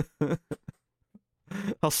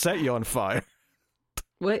 I'll set you on fire.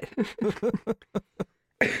 What?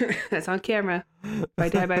 That's on camera. If I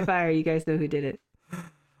die by fire, you guys know who did it.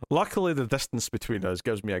 Luckily, the distance between us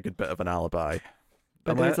gives me a good bit of an alibi.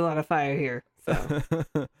 But there's a lot of fire here. So.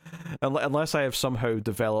 Unless I have somehow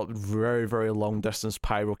developed very, very long distance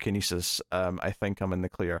pyrokinesis, I think I'm in the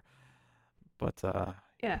clear. But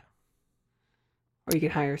yeah. Or you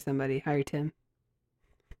could hire somebody. Hire Tim.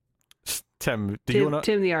 Tim,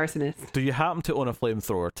 Tim the arsonist. Do you happen to own a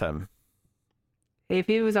flamethrower, Tim? If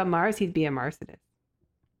he was on Mars, he'd be a arsonist.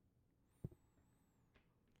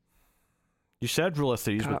 You said rule of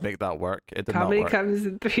threes would make that work. It did Comedy not work. comes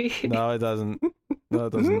in 3. No, it doesn't. No,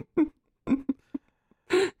 it doesn't.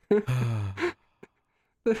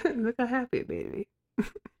 Look how happy it made me.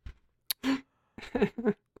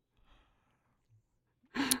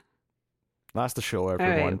 That's the show,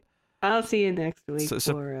 everyone. Right. I'll see you next week for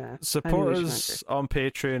support us on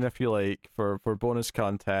Patreon if you like for bonus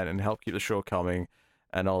content and help keep the show coming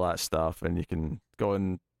and all that stuff. And you can go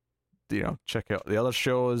and check out the other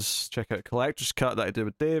shows. Check out Collector's Cut that I did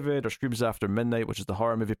with David, or Screams After Midnight, which is the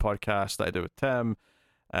horror movie podcast that I did with Tim.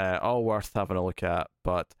 All worth having a look at.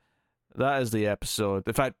 But that is the episode.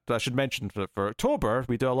 In fact, I should mention for October,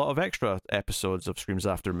 we do a lot of extra episodes of Screams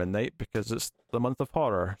After Midnight because it's the month of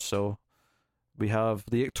horror. So we have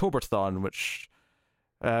the Octoberthon, which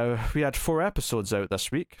we had 4 episodes out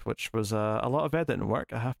this week, which was a lot of editing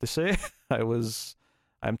work, I have to say.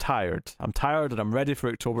 I'm tired. I'm tired and I'm ready for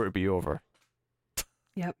October to be over.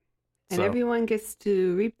 Yep. And everyone gets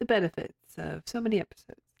to reap the benefits of so many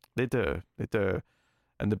episodes. They do.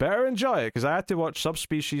 And they better enjoy it, because I had to watch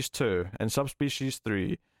Subspecies 2 and Subspecies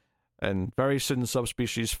 3 and very soon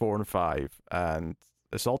Subspecies 4 and 5. And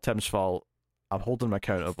it's all Tim's fault. I'm holding him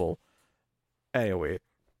accountable. Anyway,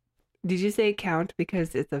 Did you say count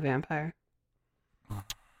because it's a vampire?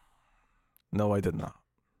 No, I did not.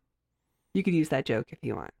 You could use that joke if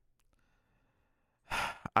you want.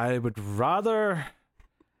 I would rather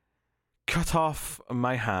cut off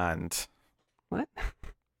my hand. What?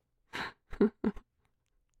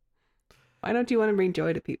 Why don't you want to bring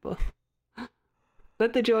joy to people?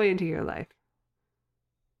 Let the joy into your life.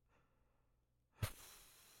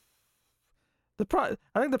 I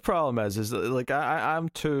think the problem is that like I'm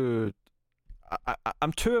too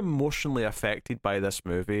emotionally affected by this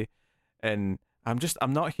movie, and I'm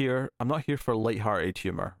not here for lighthearted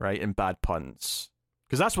humor, right? And bad puns,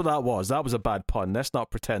 because that's what that was. That was a bad pun. Let's not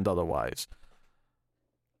pretend otherwise.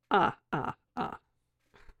 All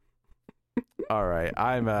right,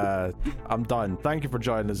 I'm done. Thank you for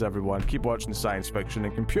joining us, everyone. Keep watching science fiction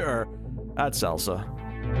and computer at Salsa.